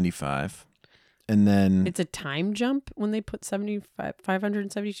 1995. And then... It's a time jump when they put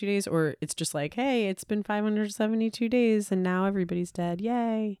 572 days? Or it's just like, hey, it's been 572 days and now everybody's dead.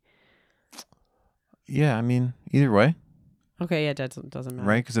 Yay. Yeah, I mean, either way. Okay, yeah, that doesn't matter.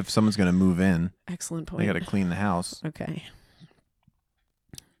 Right? Because if someone's going to move in... Excellent point. They got to clean the house. Okay.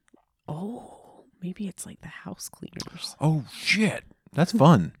 Oh, maybe it's like the house cleaners. Oh, shit. That's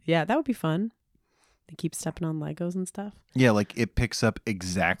fun. Yeah, that would be fun. They keep stepping on Legos and stuff. Yeah, like it picks up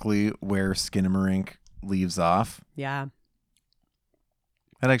exactly where Skinamarink leaves off. Yeah.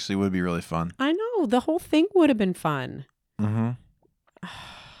 That actually would be really fun. I know. The whole thing would have been fun. Mm-hmm.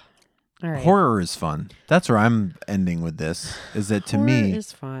 All right. Horror is fun. That's where I'm ending with this, is that to me... Horror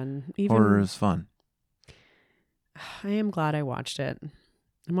is fun. Horror is fun. I am glad I watched it.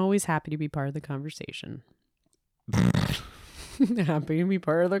 I'm always happy to be part of the conversation. Happy to be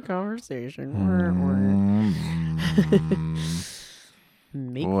part of the conversation.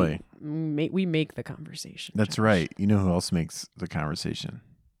 Boy. We make the conversation. That's Josh. right. You know who else makes the conversation?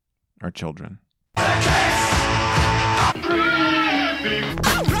 Our children.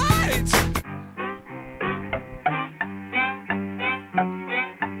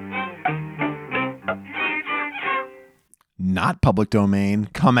 Not public domain.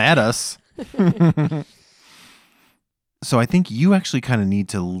 Come at us. So I think you actually kind of need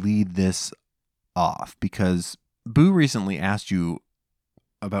to lead this off because Boo recently asked you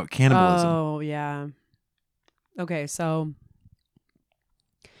about cannibalism. Oh, yeah. Okay, so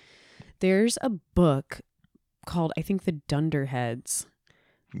there's a book called, I think, The Dunderheads.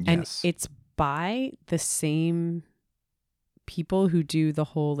 Yes. And it's by the same people who do the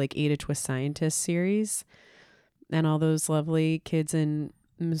whole like Ada Twist Scientist series and all those lovely kids in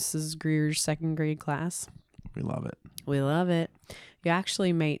Mrs. Greer's second grade class. We love it. We love it. You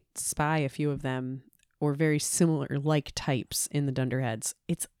actually might spy a few of them or very similar like types in the Dunderheads.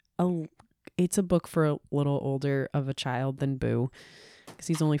 It's a book for a little older of a child than Boo because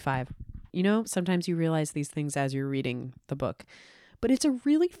he's only 5. You know, sometimes you realize these things as you're reading the book. But it's a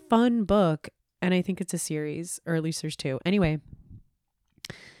really fun book, and I think it's a series, or at least there's 2. Anyway,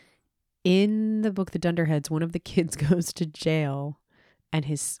 in the book The Dunderheads, one of the kids goes to jail and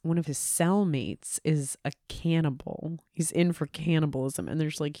one of his cellmates is a cannibal. He's in for cannibalism, and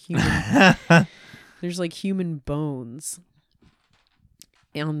there's like human bones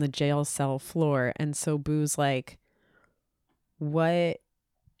on the jail cell floor. And so Boo's like, what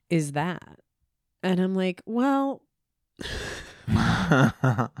is that? And I'm like, well,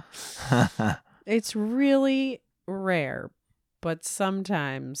 it's really rare, but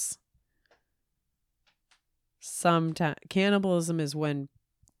sometimes cannibalism is when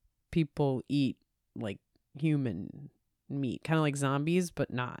people eat like human meat, kind of like zombies, but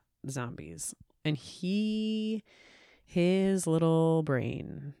not zombies. And his little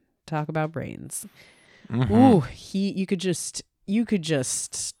brain, talk about brains. Mm-hmm. Ooh, you could just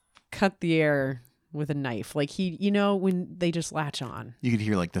cut the air with a knife. Like when they just latch on. You could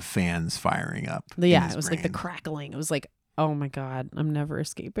hear like the fans firing up. Yeah, it was like the crackling. It was like, oh my God, I'm never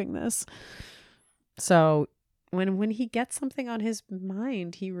escaping this. So when he gets something on his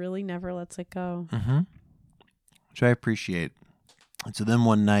mind, he really never lets it go. Mm-hmm. Which I appreciate. And so then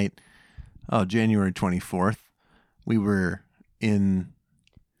one night, January 24th, we were in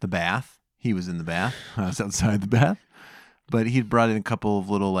the bath. He was in the bath. I was outside the bath. But he'd brought in a couple of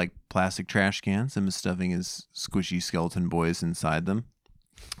little like plastic trash cans and was stuffing his squishy skeleton boys inside them.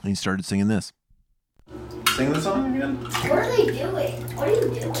 And he started singing this. Sing the song again? What are they doing? What are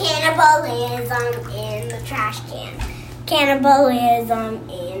you doing? Cannibalism in the trash can. Cannibalism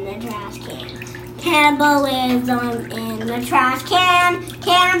in the trash can. Cannibalism in the trash can.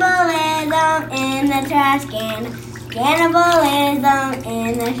 Cannibalism in the trash can. Cannibalism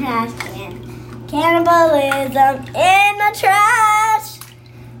in the trash can. Cannibalism in the trash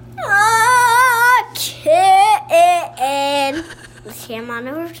can. Let's come on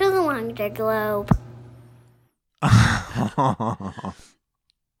over to the Wonder Globe.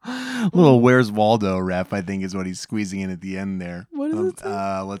 Little Where's Waldo rap, I think, is what he's squeezing in at the end there. What does it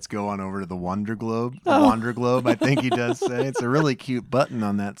say? Let's go on over to the Wonder Globe. The Wander Globe, I think he does say. It's a really cute button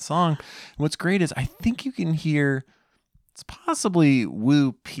on that song. And what's great is I think you can hear, it's possibly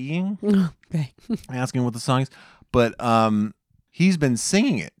Wu peeing, Okay. asking what the song is. But he's been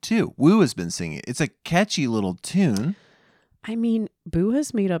singing it, too. Wu has been singing it. It's a catchy little tune. I mean, Boo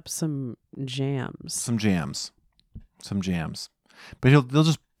has made up some jams. Some jams. But they'll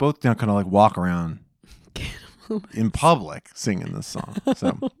just both kind of like walk around in public singing this song.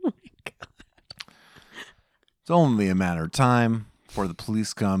 So Oh my God. it's only a matter of time before the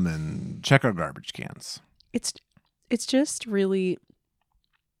police come and check our garbage cans. It's just really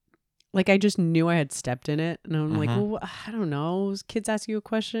like I just knew I had stepped in it, and I'm like, well, I don't know. Kids ask you a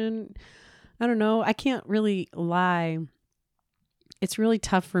question, I don't know. I can't really lie. It's really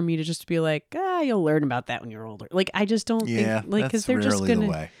tough for me to just be like, you'll learn about that when you're older. Like, I just don't think, like, because they're just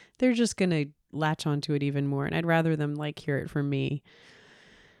gonna latch onto it even more, and I'd rather them like hear it from me.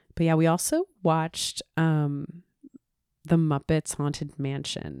 But yeah, we also watched the Muppets Haunted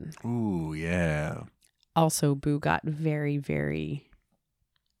Mansion. Ooh, yeah. Also, Boo got very, very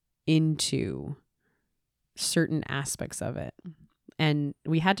into certain aspects of it, and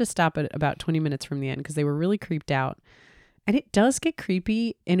we had to stop at about 20 minutes from the end because they were really creeped out. And it does get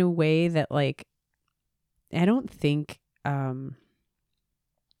creepy in a way that, like, I don't think,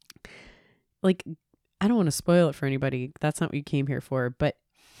 like, I don't want to spoil it for anybody. That's not what you came here for. But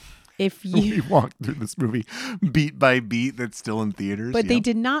if you We walked through this movie beat by beat that's still in theaters. But they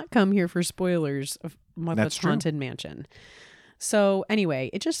did not come here for spoilers of Muppets Haunted Mansion. So anyway,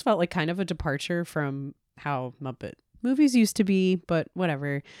 it just felt like kind of a departure from how Muppet movies used to be, but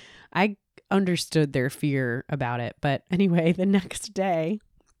whatever. I understood their fear about it. But anyway, the next day,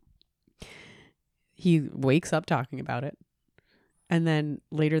 he wakes up talking about it. And then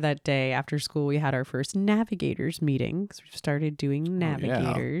later that day after school, we had our first navigators meeting. So we started doing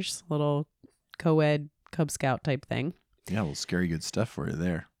navigators, little co-ed Cub Scout type thing. Yeah, well, scary good stuff for you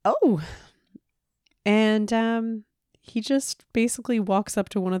there. Oh, and he just basically walks up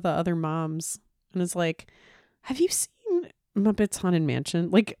to one of the other moms and is like, have you seen Muppets Haunted Mansion?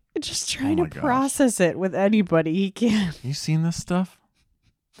 Like, just trying to process it with anybody he can. You seen this stuff?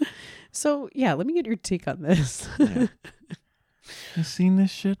 So, yeah, let me get your take on this. Yeah. You seen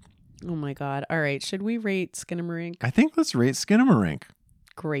this shit? Oh my God. All right. Should we rate Skinamarink? I think let's rate Skinamarink.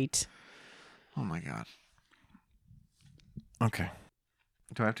 Great. Oh my God. Okay.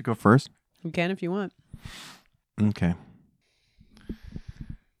 Do I have to go first? You can if you want. Okay.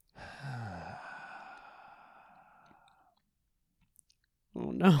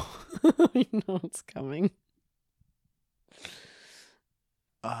 Oh no. I know it's coming.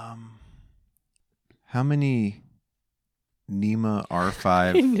 How many NEMA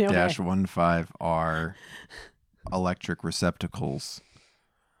R5-15R electric receptacles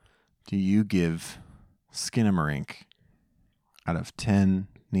do you give Skinamarink out of 10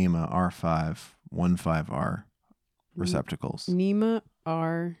 NEMA R5 15R receptacles? NEMA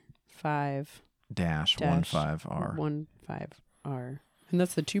R5 dash 15R. 15R. And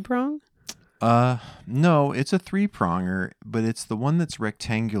that's the 2-prong? No, it's a 3-pronger, but it's the one that's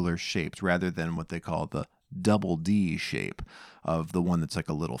rectangular shaped rather than what they call the double D shape of the one that's like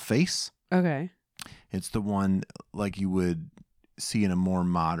a little face. Okay. It's the one like you would see in a more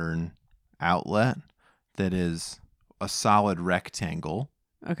modern outlet that is a solid rectangle.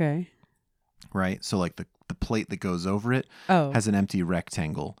 Okay. Right? So like the plate that goes over it has an empty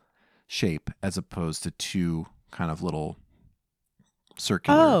rectangle shape as opposed to 2 kind of little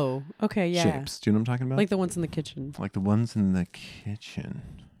circular shapes. Do you know what I'm talking about? Like the ones in the kitchen. Like the ones in the kitchen.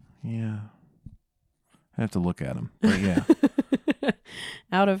 Yeah. I have to look at them. But yeah.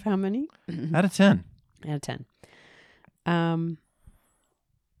 Out of how many? Out of 10. Out of 10.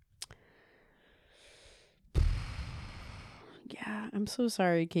 Yeah, I'm so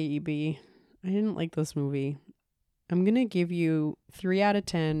sorry, KEB. I didn't like this movie. I'm going to give you 3 out of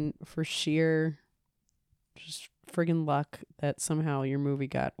 10 for sheer just friggin' luck that somehow your movie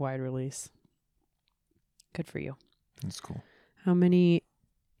got wide release. Good for you. That's cool. How many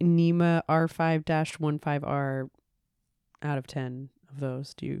NEMA R5-15R out of 10 of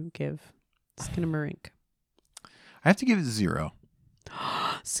those do you give Skinamarink? I have to give it 0.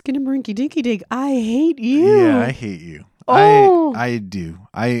 Skinamarink dinky dig. I hate you. Yeah, I hate you. Oh. I do.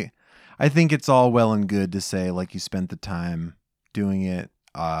 I think it's all well and good to say like you spent the time doing it.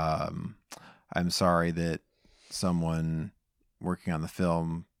 I'm sorry that someone working on the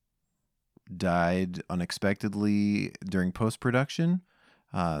film died unexpectedly during post-production.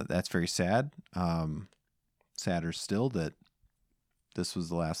 That's very sad. Sadder still that this was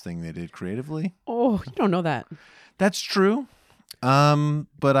the last thing they did creatively. Oh, you don't know that. That's true.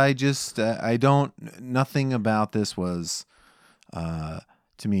 But I just, nothing about this was, to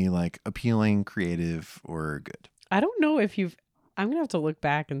me, like appealing, creative, or good. I don't know if I'm going to have to look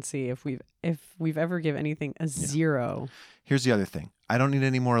back and see if we've ever given anything a 0. Here's the other thing. I don't need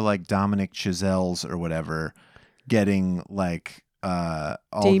any more like Dominic Chazelles or whatever getting like,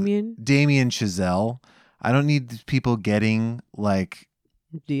 Damien Chazelle. I don't need people getting like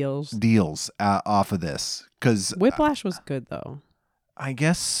deals off of this because Whiplash was good though. I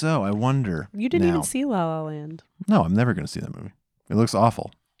guess so. I wonder. You didn't even see La La Land. No, I'm never going to see that movie. It looks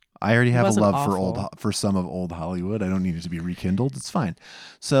awful. I already have a love awful. for some of old Hollywood. I don't need it to be rekindled. It's fine.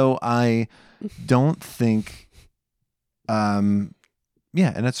 So I don't think, and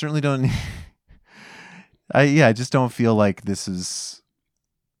I certainly don't. I just don't feel like this is.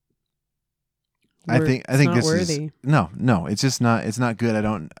 I think this worthy. is no. It's just not. It's not good.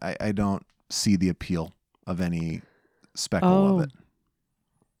 I don't see the appeal of any speckle of it.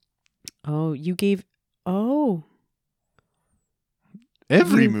 Oh, you gave. Oh.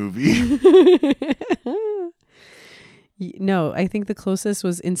 Every movie. No, I think the closest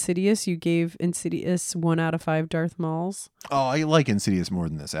was Insidious. You gave Insidious 1 out of 5 Darth Mauls. Oh, I like Insidious more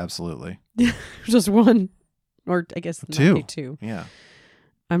than this. Absolutely. Just 1, or I guess 2. Yeah.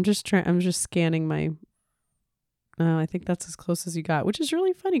 I'm just scanning my. I think that's as close as you got, which is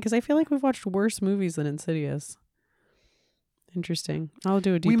really funny because I feel like we've watched worse movies than Insidious. Interesting. I'll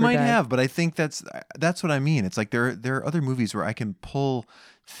do a deeper We might dive. have, but I think that's what I mean. It's like there are other movies where I can pull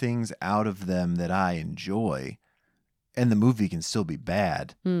things out of them that I enjoy, and the movie can still be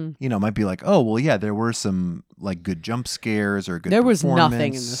bad. You know, it might be like, oh well, yeah, there were some like good jump scares or good. There was performance.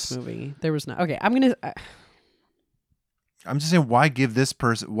 nothing in this movie. There was not. Okay, I'm just saying, why give this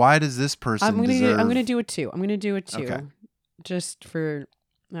person? Why does this person deserve? I'm gonna do a 2. I'm gonna do a 2, Okay. Just for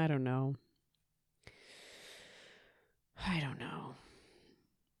I don't know.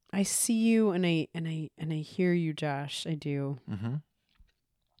 I see you and I hear you, Josh. I do. Mm-hmm.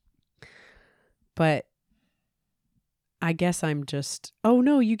 But I guess I'm just. Oh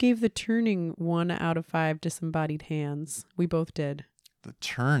no! You gave The Turning 1 out of 5 disembodied hands. We both did. The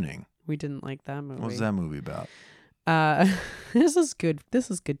Turning. We didn't like that movie. What was that movie about? This is good.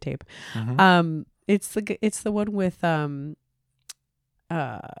 This is good tape. Mm-hmm. It's the one with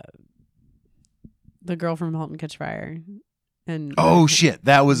the girl from *Halt and Catch Fire*. And oh shit,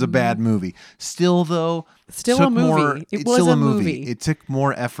 that was a bad movie. Still though, still a movie. It was a movie. It took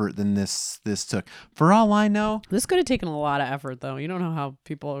more effort than this took. For all I know, this could have taken a lot of effort though. You don't know how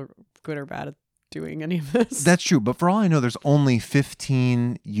people are good or bad at doing any of this. That's true, but for all I know, there's only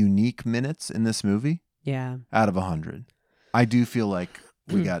 15 unique minutes in this movie. Yeah. Out of 100. I do feel like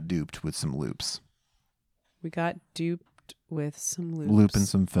we got duped with some loops. We got duped with some loops. Loop and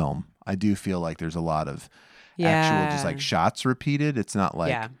some film. I do feel like there's a lot of actual just like shots repeated. It's not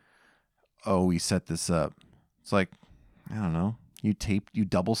like oh, we set this up. It's like, I don't know. You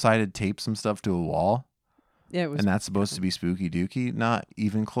double-sided tape some stuff to a wall. Yeah, it was, and that's supposed to be spooky dooky? Not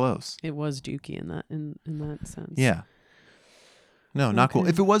even close. It was dooky in that sense. Yeah. No, not cool.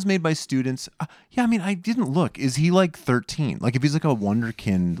 If it was made by students, yeah, I mean, I didn't look. Is he like 13? Like, if he's like a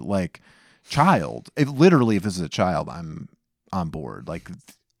wonderkind, like, child, if this is a child, I'm on board. Like,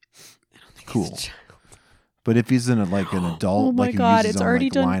 cool. But if he's in an adult, oh my like, God, who uses it's his own, already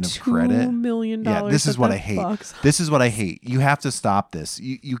like, done line of credit. $2 million. Yeah, this is what I hate. This is what I hate. You have to stop this.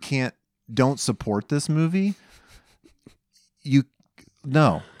 You can't. Don't support this movie.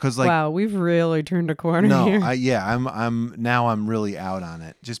 Because like, wow, we've really turned a corner here. I'm really out on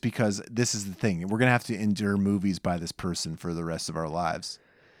it, just because this is the thing. We're gonna have to endure movies by this person for the rest of our lives,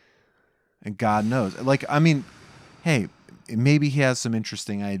 and God knows. Like, I mean, hey, maybe he has some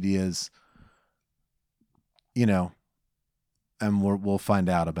interesting ideas, and we'll find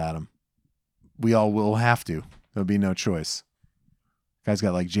out about him. We all will have to. There'll be no choice. Guy's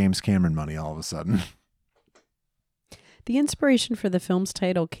got like James Cameron money all of a sudden. The inspiration for the film's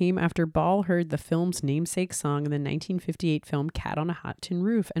title came after Ball heard the film's namesake song in the 1958 film Cat on a Hot Tin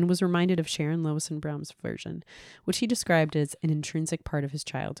Roof and was reminded of Sharon Lois and Brahms' version, which he described as an intrinsic part of his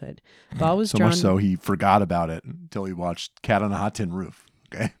childhood. Ball was much so he forgot about it until he watched Cat on a Hot Tin Roof.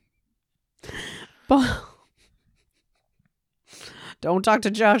 Okay. Ball. Don't talk to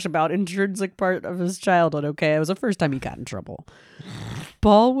Josh about intrinsic part of his childhood, okay? It was the first time he got in trouble.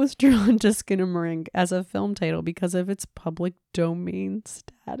 Ball was drawn to Skinamarink as a film title because of its public domain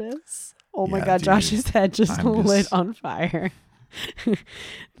status. Oh my God, dude. Josh's head just lit on fire.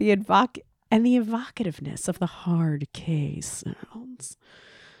 The evocativeness of the hard K sounds.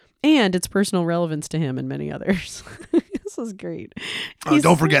 And its personal relevance to him and many others. This is great.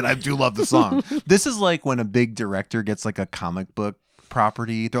 Don't forget, I do love the song. This is like when a big director gets like a comic book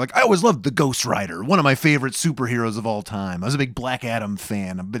property. They're like, I always loved the Ghost Rider, one of my favorite superheroes of all time. I was a big Black Adam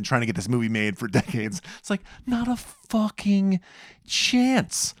fan. I've been trying to get this movie made for decades. It's like, not a fucking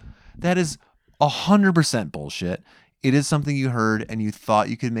chance. That is 100% bullshit. It is something you heard and you thought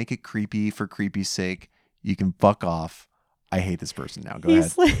you could make it creepy for creepy's sake. You can fuck off. I hate this person now. Go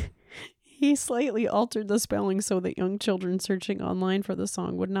ahead. He slightly altered the spelling so that young children searching online for the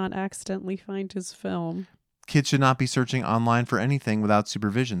song would not accidentally find his film. Kids should not be searching online for anything without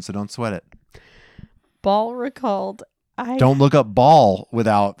supervision, so don't sweat it. Ball recalled, Don't look up ball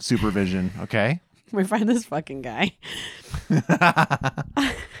without supervision, okay? We find this fucking guy.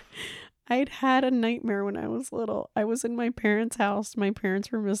 I'd had a nightmare when I was little. I was in my parents' house. My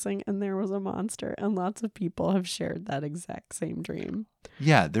parents were missing and there was a monster. And lots of people have shared that exact same dream.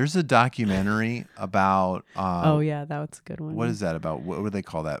 Yeah, there's a documentary about... oh, yeah, that's a good one. What is that about? What do they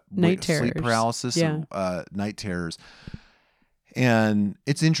call that? Night terrors. Sleep paralysis? Yeah. Night terrors. And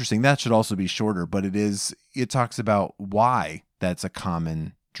it's interesting. That should also be shorter, but it talks about why that's a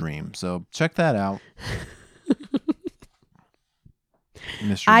common dream. So check that out.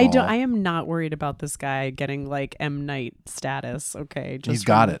 Mr. Ball. I am not worried about this guy getting like M. Night status. Okay, he's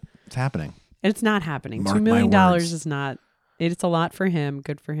got it. It's happening. It's not happening. Mark $2 million my words. is not. It's a lot for him.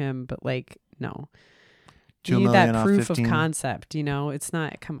 Good for him. But like, no. $2 You need million that off proof 15? of concept. It's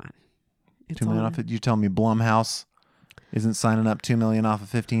not. Come on. It's $2 million off it. You tell me Blumhouse isn't signing up $2 million off of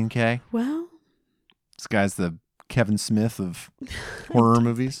 15K? Well, this guy's the Kevin Smith of horror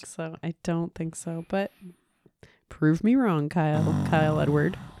movies. So I don't think so. But prove me wrong, Kyle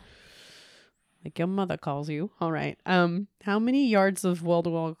Edward. Like your mother calls you. All right. How many yards of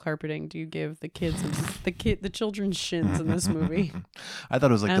wall-to-wall carpeting do you give the kids, the children's shins in this movie? I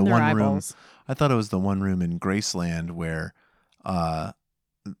thought it was like and the their one eyeballs. room. I thought it was the one room in Graceland where, where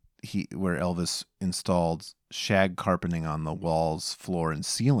Elvis installed shag carpeting on the walls, floor, and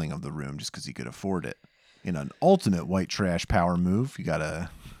ceiling of the room just because he could afford it. In an ultimate white trash power move, you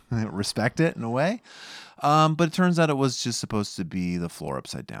gotta respect it in a way. But it turns out it was just supposed to be the floor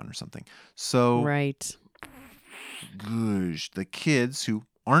upside down or something. So right. Gosh, the kids who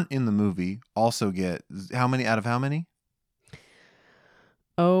aren't in the movie also get how many out of how many?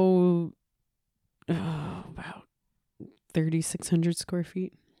 Oh, about 3,600 square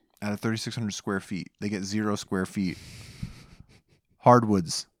feet. Out of 3,600 square feet, they get 0 square feet.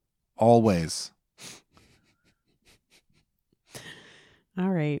 Hardwoods, always. All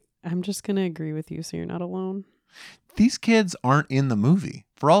right. I'm just going to agree with you so you're not alone. These kids aren't in the movie.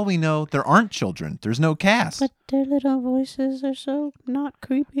 For all we know, there aren't children. There's no cast. But their little voices are so not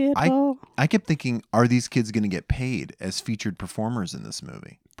creepy at all. I kept thinking, are these kids going to get paid as featured performers in this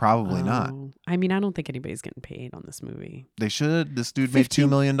movie? Probably not. I mean, I don't think anybody's getting paid on this movie. They should. This dude made $2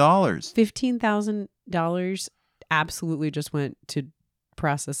 million. $15,000 absolutely just went to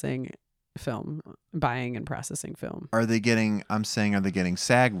processing film, buying and processing film. Are they getting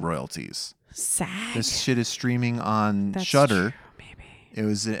SAG royalties? SAG? This shit is streaming on That's Shudder. true, maybe. It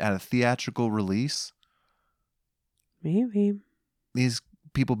was at a theatrical release. Maybe. These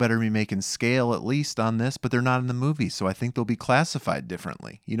people better be making scale at least on this, but they're not in the movie, so I think they'll be classified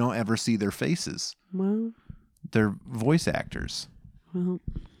differently. You don't ever see their faces. Well, they're voice actors. Well,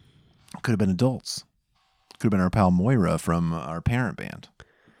 could have been adults. Could have been our pal Moira from our parent band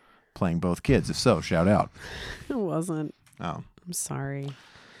playing both kids. If so, shout out. it wasn't. Oh. I'm sorry.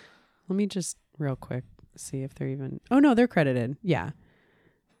 Let me just real quick see if they're even... Oh, no, they're credited. Yeah.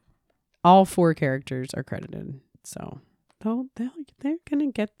 All 4 characters are credited. So they're going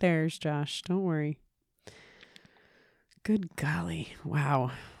to get theirs, Josh. Don't worry. Good golly.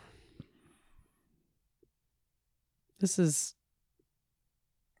 Wow. This is...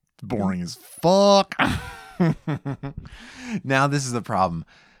 boring as fuck. Now this is the problem.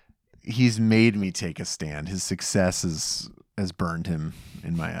 He's made me take a stand. His success has burned him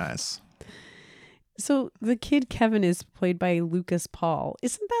in my eyes. So the kid Kevin is played by Lucas Paul.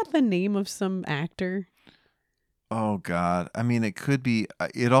 Isn't that the name of some actor? Oh God. I mean, it could be.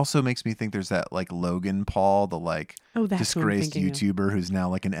 It also makes me think there's that like Logan Paul, the like disgraced YouTuber who's now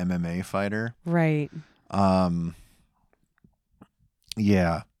like an MMA fighter. Right.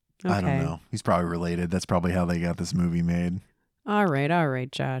 Yeah. Okay. I don't know. He's probably related. That's probably how they got this movie made. All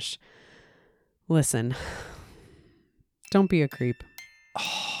right, Josh. Listen. Don't be a creep.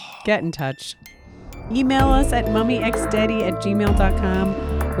 Get in touch. Email us at mummyxdaddy@gmail.com.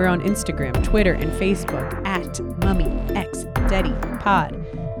 We're on Instagram, Twitter, and Facebook at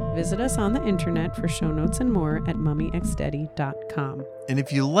mummyxdaddypod. Visit us on the internet for show notes and more at mummyxdaddy.com. And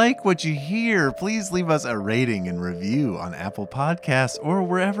if you like what you hear, please leave us a rating and review on Apple Podcasts or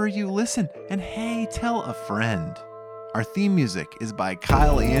wherever you listen. And hey, tell a friend. Our theme music is by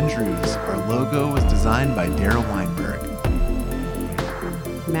Kyle Andrews. Our logo was designed by Daryl Weinberg.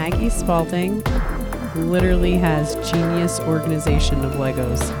 Maggie Spalding literally has genius organization of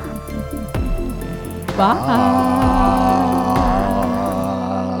Legos. Bye.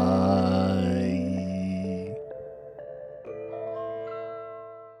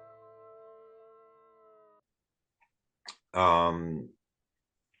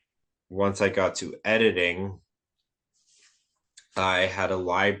 Once I got to editing, I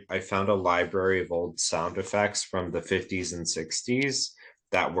found a library of old sound effects from the 50s and 60s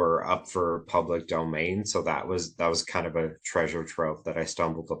that were up for public domain. So that was kind of a treasure trove that I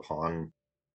stumbled upon